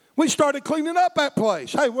 We started cleaning up that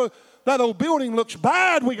place. Hey, well, that old building looks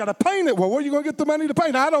bad. We got to paint it. Well, where are you going to get the money to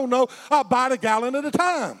paint? I don't know. I'll buy it a gallon at a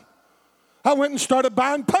time. I went and started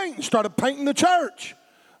buying paint and started painting the church,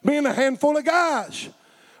 being a handful of guys.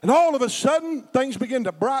 And all of a sudden, things began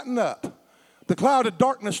to brighten up. The cloud of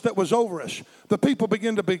darkness that was over us, the people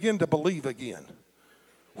begin to believe again.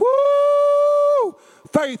 Woo!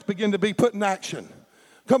 Faith began to be put in action.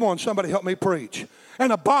 Come on, somebody help me preach.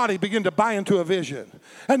 And a body began to buy into a vision.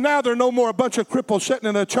 And now they're no more a bunch of cripples sitting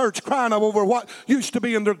in a church crying over what used to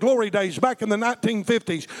be in their glory days back in the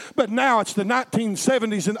 1950s. But now it's the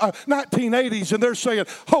 1970s and 1980s, and they're saying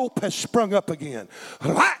hope has sprung up again.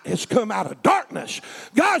 Light has come out of darkness.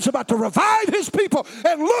 God's about to revive his people,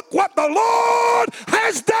 and look what the Lord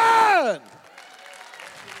has done.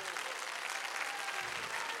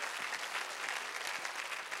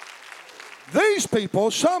 These people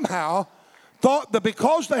somehow thought that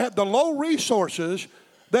because they had the low resources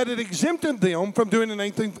that it exempted them from doing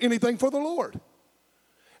anything for the Lord.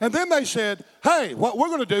 And then they said, hey, what we're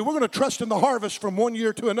going to do, we're going to trust in the harvest from one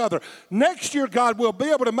year to another. Next year, God will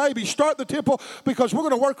be able to maybe start the temple because we're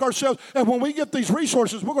going to work ourselves. And when we get these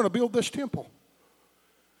resources, we're going to build this temple.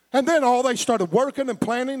 And then they started working and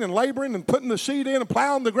planting and laboring and putting the seed in and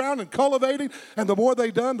plowing the ground and cultivating. And the more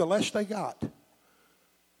they done, the less they got.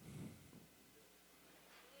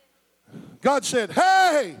 God said,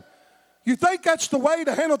 hey, you think that's the way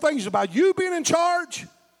to handle things about you being in charge?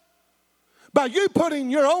 By you putting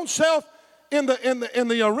your own self in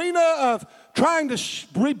the arena of trying to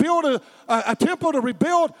rebuild a temple, to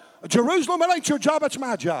rebuild Jerusalem? It ain't your job, it's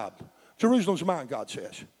my job. Jerusalem's mine, God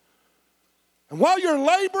says. And while you're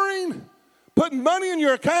laboring, putting money in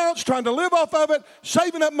your accounts, trying to live off of it,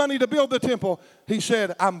 saving up money to build the temple, he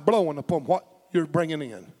said, I'm blowing upon what you're bringing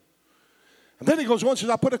in. And then he goes on and says,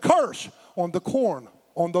 I put a curse on the corn,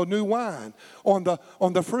 on the new wine, on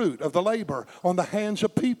the fruit of the labor, on the hands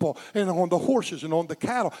of people, and on the horses and on the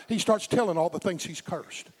cattle. He starts telling all the things he's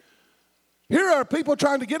cursed. Here are people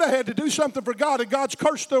trying to get ahead to do something for God, and God's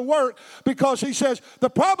cursed their work because he says the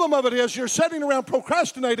problem of it is you're sitting around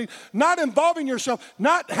procrastinating, not involving yourself,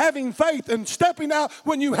 not having faith, and stepping out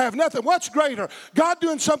when you have nothing. What's greater, God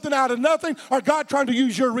doing something out of nothing or God trying to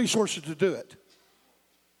use your resources to do it?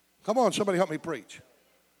 Come on, somebody help me preach.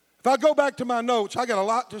 If I go back to my notes, I got a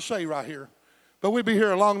lot to say right here. But we'd be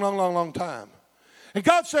here a long time. And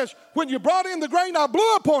God says, when you brought in the grain, I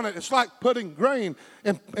blew upon it. It's like putting grain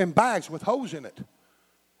in bags with holes in it.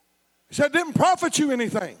 He said, it didn't profit you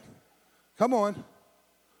anything. Come on.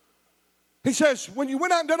 He says, when you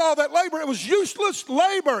went out and did all that labor, it was useless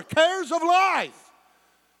labor, cares of life.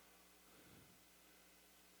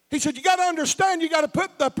 He said, you got to understand, you got to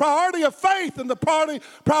put the priority of faith and the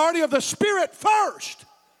priority of the Spirit first.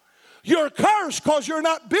 You're cursed because you're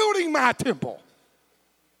not building my temple.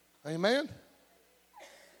 Amen?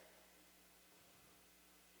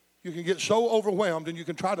 You can get so overwhelmed and you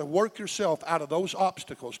can try to work yourself out of those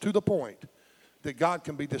obstacles to the point that God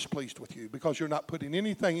can be displeased with you because you're not putting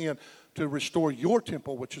anything in to restore your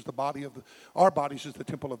temple, which is the body of our bodies is the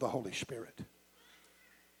temple of the Holy Spirit.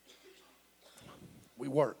 We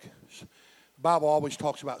work. The Bible always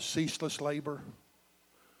talks about ceaseless labor.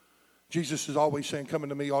 Jesus is always saying, come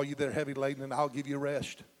unto me, all you that are heavy laden, and I'll give you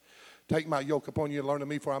rest. Take my yoke upon you and learn of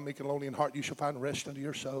me, for I'm meek and lowly in heart. You shall find rest unto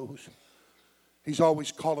your souls. He's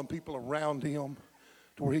always calling people around him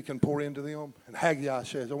to where he can pour into them. And Haggai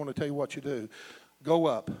says, I want to tell you what you do. Go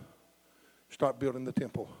up. Start building the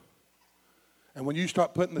temple. And when you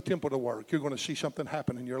start putting the temple to work, you're going to see something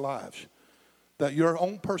happen in your lives. That your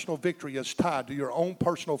own personal victory is tied to your own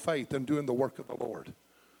personal faith in doing the work of the Lord.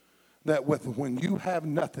 That when you have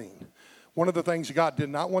nothing, one of the things God did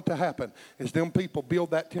not want to happen is them people build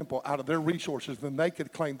that temple out of their resources, then they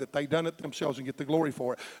could claim that they done it themselves and get the glory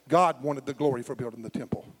for it. God wanted the glory for building the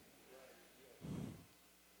temple.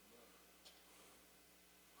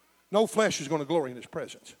 No flesh is going to glory in his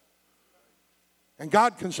presence. And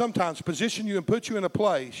God can sometimes position you and put you in a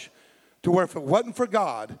place to where if it wasn't for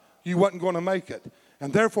God, you wasn't going to make it.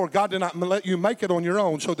 And therefore, God did not let you make it on your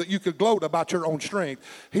own so that you could gloat about your own strength.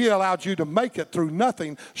 He allowed you to make it through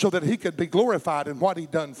nothing so that he could be glorified in what he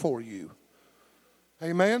done for you.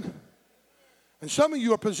 Amen? And some of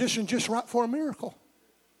you are positioned just right for a miracle.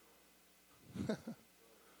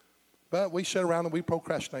 But we sit around and we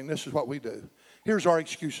procrastinate, and this is what we do. Here's our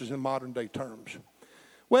excuses in modern day terms.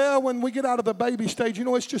 Well, when we get out of the baby stage,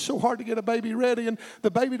 it's just so hard to get a baby ready, and the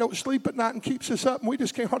baby don't sleep at night and keeps us up, and we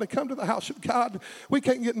just can't hardly come to the house of God. We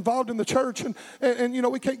can't get involved in the church, and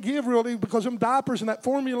we can't give really because them diapers and that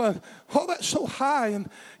formula, all that's so high. And,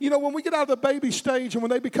 when we get out of the baby stage and when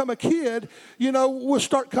they become a kid, we'll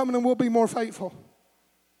start coming and we'll be more faithful.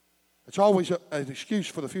 It's always an excuse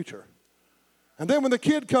for the future. And then when the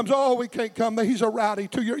kid comes, we can't come. He's a rowdy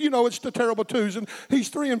 2 year. It's the terrible twos. And he's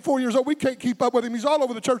 3 and 4 years old. We can't keep up with him. He's all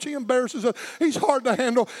over the church. He embarrasses us. He's hard to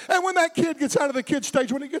handle. And when that kid gets out of the kid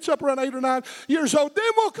stage, when he gets up around 8 or 9 years old, then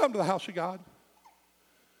we'll come to the house of God.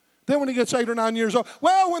 Then when he gets 8 or 9 years old,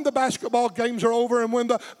 when the basketball games are over and when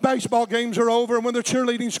the baseball games are over and when the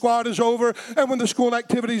cheerleading squad is over and when the school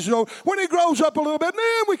activities are over, when he grows up a little bit,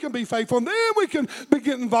 then we can be faithful and then we can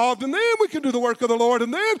get involved and then we can do the work of the Lord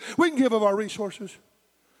and then we can give of our resources.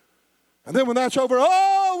 And then when that's over,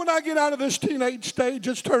 when I get out of this teenage stage,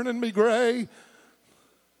 it's turning me gray.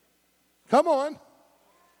 Come on.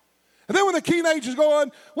 And then when the teenagers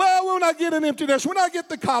going, when I get an empty nest, when I get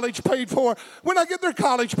the college paid for, when I get their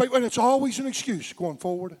college paid for, and it's always an excuse going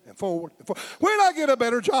forward and forward and forward. When I get a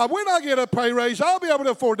better job, when I get a pay raise, I'll be able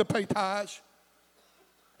to afford to pay tithes.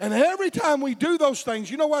 And every time we do those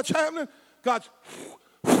things, you know what's happening? God's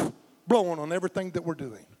blowing on everything that we're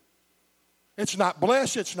doing. It's not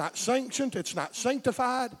blessed, it's not sanctioned, it's not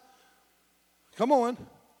sanctified. Come on.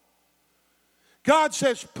 God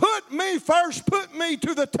says, put me first, put me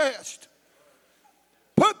to the test.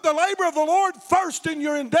 Put the labor of the Lord first in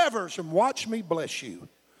your endeavors and watch me bless you.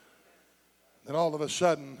 Then all of a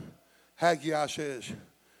sudden, Haggai says,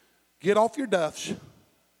 get off your duffs,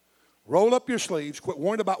 roll up your sleeves, quit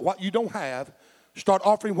worrying about what you don't have, start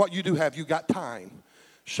offering what you do have. You got time.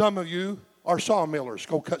 Some of you are sawmillers.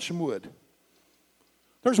 Go cut some wood.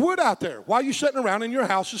 There's wood out there. Why are you sitting around in your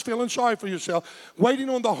houses feeling sorry for yourself, waiting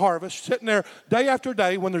on the harvest, sitting there day after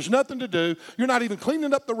day when there's nothing to do? You're not even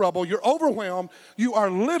cleaning up the rubble. You're overwhelmed. You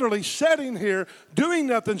are literally sitting here doing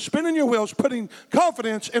nothing, spinning your wheels, putting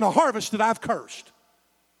confidence in a harvest that I've cursed.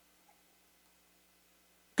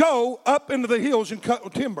 Go up into the hills and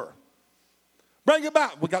cut timber. Bring it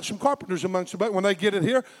back. We got some carpenters amongst us, but when they get it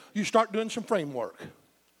here, you start doing some framework.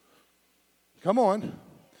 Come on.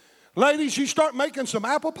 Ladies, you start making some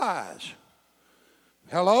apple pies.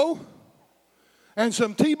 Hello? And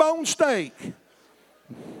some T-bone steak.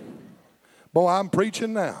 Boy, I'm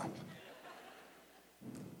preaching now.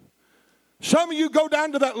 Some of you go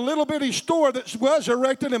down to that little bitty store that was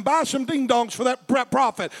erected and buy some ding-dongs for that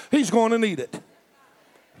prophet. He's going to need it.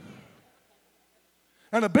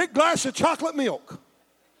 And a big glass of chocolate milk.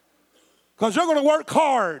 Because they're going to work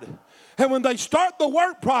hard. And when they start the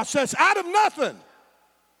work process out of nothing,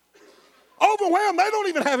 overwhelmed, they don't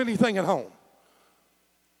even have anything at home.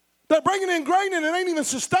 They're bringing in grain and it ain't even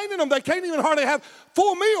sustaining them. They can't even hardly have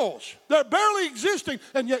full meals. They're barely existing,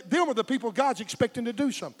 and yet them are the people God's expecting to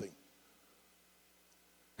do something.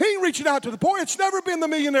 He ain't reaching out to the poor. It's never been the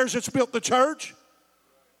millionaires that's built the church.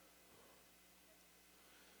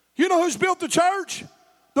 You know who's built the church?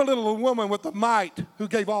 The little woman with the mite who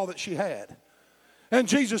gave all that she had. And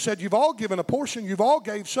Jesus said, you've all given a portion, you've all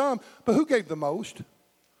gave some, but who gave the most?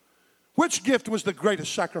 Which gift was the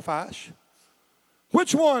greatest sacrifice?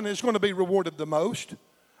 Which one is going to be rewarded the most?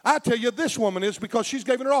 I tell you, this woman is, because she's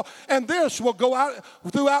given her all. And this will go out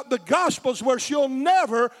throughout the Gospels where she'll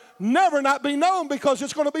never not be known, because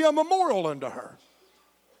it's going to be a memorial unto her.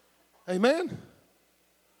 Amen?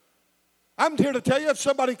 I'm here to tell you, if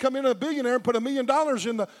somebody come in, a billionaire, and put $1 million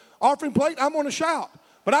in the offering plate, I'm going to shout.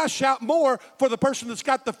 But I shout more for the person that's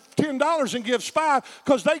got the $10 and gives $5,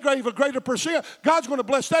 because they gave a greater percent. God's going to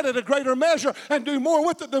bless that at a greater measure and do more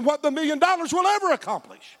with it than what the $1 million will ever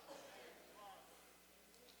accomplish.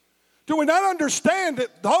 Do we not understand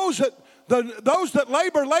that those that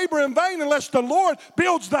labor in vain unless the Lord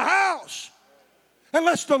builds the house?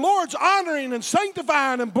 Unless the Lord's honoring and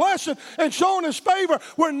sanctifying and blessing and showing His favor,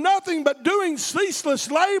 we're nothing but doing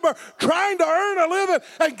ceaseless labor, trying to earn a living.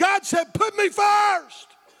 And God said, put me first.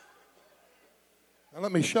 Now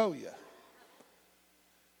let me show you.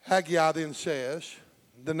 Haggai then says,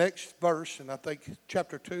 the next verse, and I think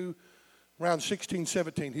chapter 2, around 16,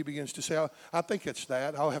 17, he begins to say, I think it's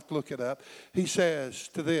that. I'll have to look it up. He says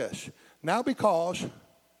to this, now because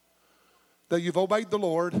that you've obeyed the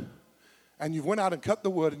Lord, and you went out and cut the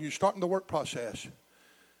wood, and you're starting the work process,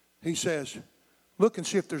 he says, look and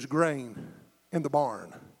see if there's grain in the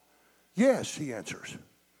barn. Yes, he answers.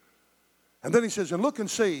 And then he says, and look and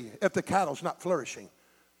see if the cattle's not flourishing.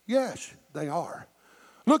 Yes, they are.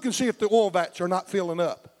 Look and see if the oil vats are not filling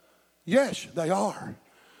up. Yes, they are.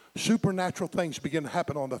 Supernatural things begin to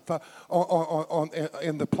happen in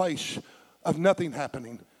the place of nothing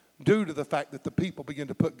happening due to the fact that the people began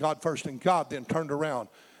to put God first, and God then turned around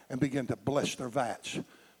and began to bless their vats,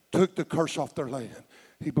 took the curse off their land.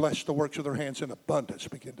 He blessed the works of their hands, and abundance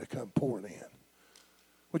began to come pouring in.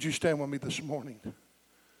 Would you stand with me this morning?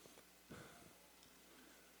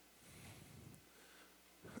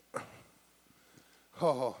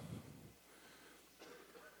 Oh,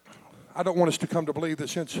 I don't want us to come to believe that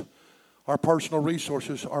since our personal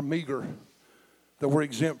resources are meager, that we're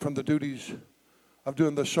exempt from the duties of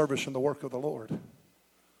doing the service and the work of the Lord. You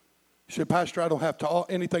say, Pastor, I don't have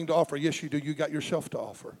anything to offer. Yes, you do. You got yourself to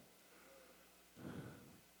offer.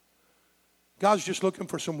 God's just looking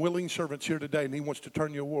for some willing servants here today, and He wants to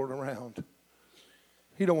turn your world around.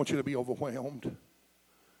 He don't want you to be overwhelmed.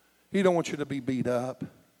 He don't want you to be beat up.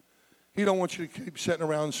 He don't want you to keep sitting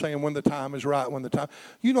around saying when the time is right, when the time.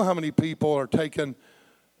 You know how many people are taking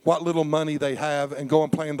what little money they have and going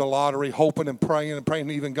playing the lottery, hoping and praying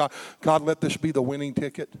even God, let this be the winning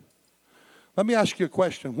ticket. Let me ask you a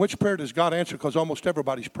question. Which prayer does God answer? Because almost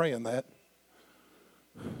everybody's praying that.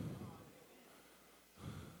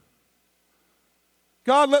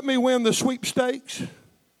 God, let me win the sweepstakes.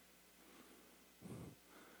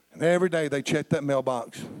 And every day they check that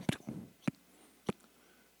mailbox.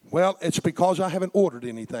 Well, it's because I haven't ordered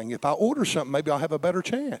anything. If I order something, maybe I'll have a better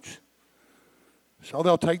chance. So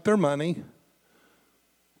they'll take their money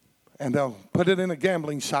and they'll put it in a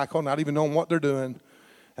gambling cycle, not even knowing what they're doing.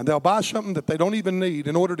 And they'll buy something that they don't even need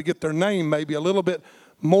in order to get their name maybe a little bit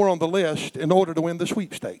more on the list in order to win the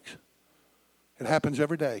sweepstakes. It happens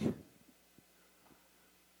every day.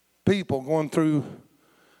 People going through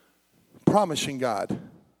promising God.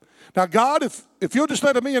 Now, God, if you'll just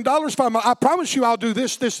let $1 million find I promise you I'll do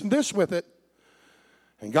this, this, and this with it.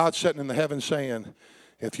 And God's sitting in the heavens saying,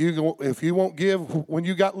 if you won't give when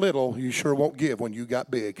you got little, you sure won't give when you got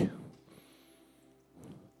big.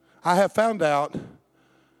 I have found out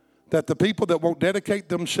that the people that won't dedicate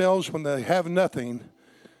themselves when they have nothing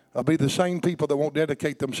will be the same people that won't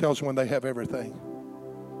dedicate themselves when they have everything.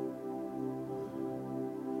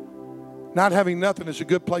 Not having nothing is a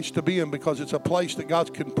good place to be in because it's a place that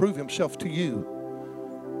God can prove Himself to you.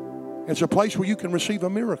 It's a place where you can receive a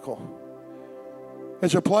miracle.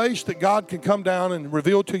 It's a place that God can come down and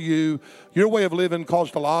reveal to you your way of living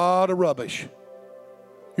caused a lot of rubbish.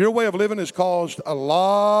 Your way of living has caused a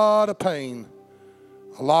lot of pain,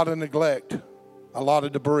 a lot of neglect, a lot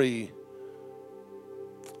of debris,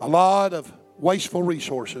 a lot of wasteful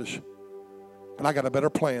resources. But I got a better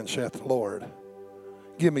plan, saith the Lord.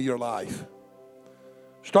 Give me your life.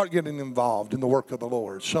 Start getting involved in the work of the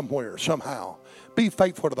Lord somewhere, somehow. Be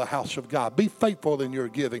faithful to the house of God. Be faithful in your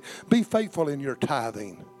giving. Be faithful in your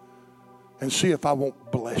tithing. And see if I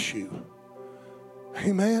won't bless you.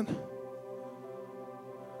 Amen.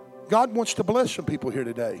 God wants to bless some people here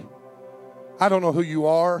today. I don't know who you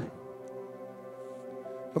are,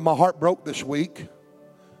 but my heart broke this week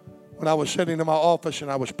when I was sitting in my office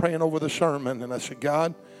and I was praying over the sermon, and I said,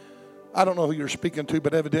 God, I don't know who you're speaking to,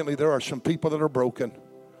 but evidently there are some people that are broken.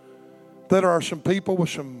 There are some people with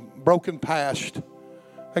some broken past.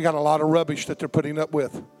 They got a lot of rubbish that they're putting up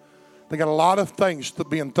with. They got a lot of things that are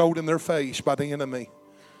being thrown in their face by the enemy.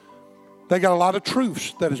 They got a lot of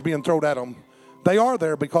truths that is being thrown at them. They are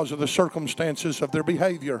there because of the circumstances of their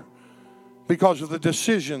behavior, because of the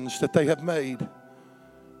decisions that they have made.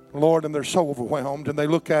 Lord, and they're so overwhelmed, and they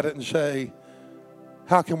look at it and say,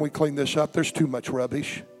 how can we clean this up? There's too much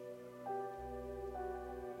rubbish.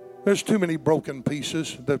 There's too many broken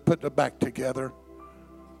pieces that put it back together.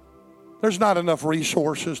 There's not enough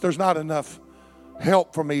resources. There's not enough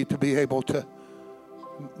help for me to be able to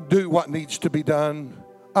do what needs to be done.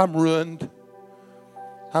 I'm ruined.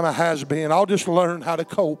 I'm a has-been. I'll just learn how to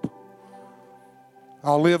cope.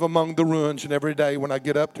 I'll live among the ruins, and every day when I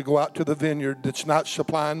get up to go out to the vineyard that's not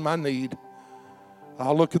supplying my need,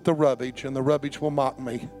 I'll look at the rubbish, and the rubbish will mock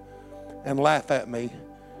me and laugh at me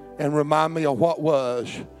and remind me of what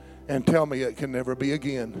was and tell me it can never be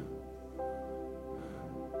again.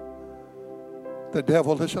 The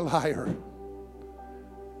devil is a liar.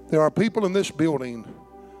 There are people in this building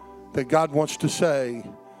that God wants to say,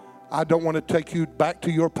 I don't want to take you back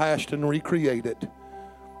to your past and recreate it,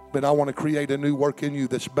 but I want to create a new work in you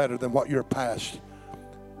that's better than what your past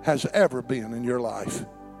has ever been in your life.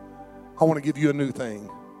 I want to give you a new thing.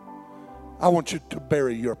 I want you to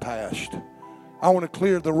bury your past. I want to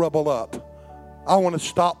clear the rubble up. I want to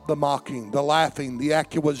stop the mocking, the laughing, the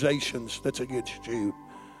accusations that's against you.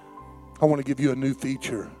 I want to give you a new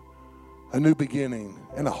future, a new beginning,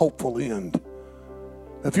 and a hopeful end.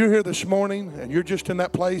 If you're here this morning and you're just in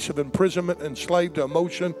that place of imprisonment, enslaved to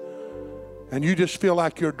emotion, and you just feel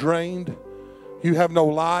like you're drained, You have no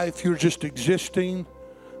life. You're just existing.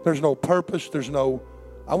 There's no purpose.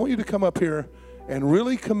 I want you to come up here and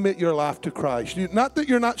really commit your life to Christ. Not that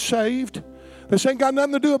you're not saved. This ain't got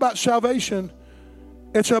nothing to do about salvation.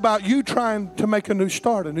 It's about you trying to make a new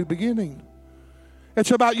start, a new beginning.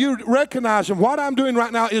 It's about you recognizing what I'm doing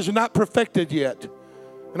right now is not perfected yet.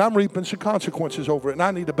 And I'm reaping some consequences over it. And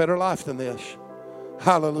I need a better life than this.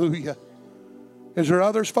 Hallelujah. Is there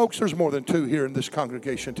others? Folks, there's more than 2 here in this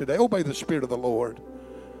congregation today. Obey the Spirit of the Lord.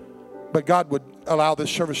 But God would allow this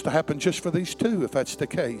service to happen just for these 2 if that's the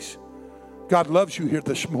case. God loves you here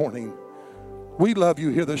this morning. We love you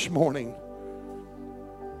here this morning.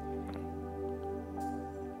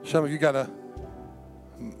 Some of you got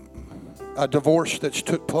a divorce that's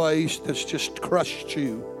took place that's just crushed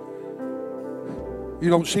you. You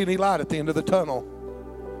don't see any light at the end of the tunnel.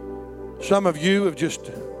 Some of you have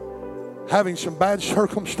just having some bad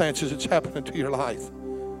circumstances that's happening to your life.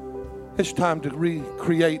 It's time to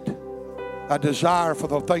recreate a desire for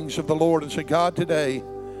the things of the Lord and say, God, today,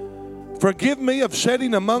 forgive me of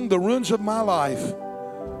sitting among the ruins of my life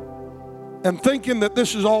and thinking that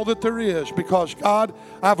this is all that there is, because, God,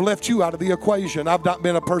 I've left you out of the equation. I've not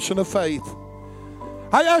been a person of faith.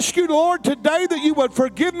 I ask you, Lord, today that you would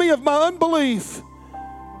forgive me of my unbelief,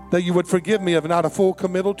 that you would forgive me of not a full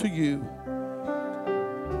committal to you.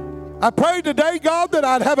 I pray today, God, that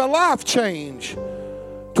I'd have a life change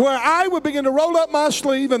to where I would begin to roll up my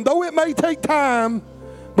sleeve, and though it may take time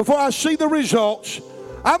before I see the results,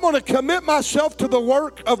 I'm going to commit myself to the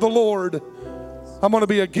work of the Lord. I'm going to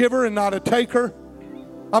be a giver and not a taker.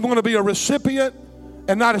 I'm going to be a recipient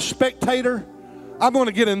and not a spectator. I'm going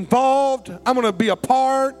to get involved. I'm going to be a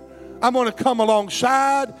part. I'm going to come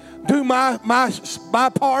alongside, do my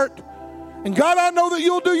part. And God, I know that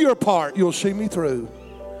you'll do your part. You'll see me through.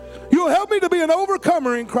 You'll help me to be an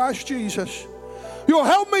overcomer in Christ Jesus. You'll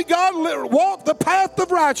help me, God, walk the path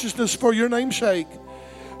of righteousness for your name's sake.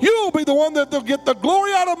 You'll be the one that will get the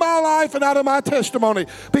glory out of my life and out of my testimony,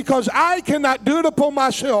 because I cannot do it upon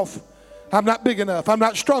myself. I'm not big enough. I'm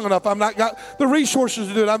not strong enough. I've not got the resources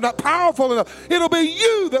to do it. I'm not powerful enough. It'll be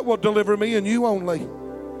you that will deliver me, and you only,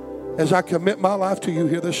 as I commit my life to you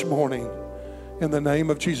here this morning in the name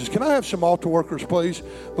of Jesus. Can I have some altar workers, please?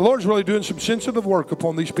 The Lord's really doing some sensitive work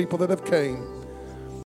upon these people that have came.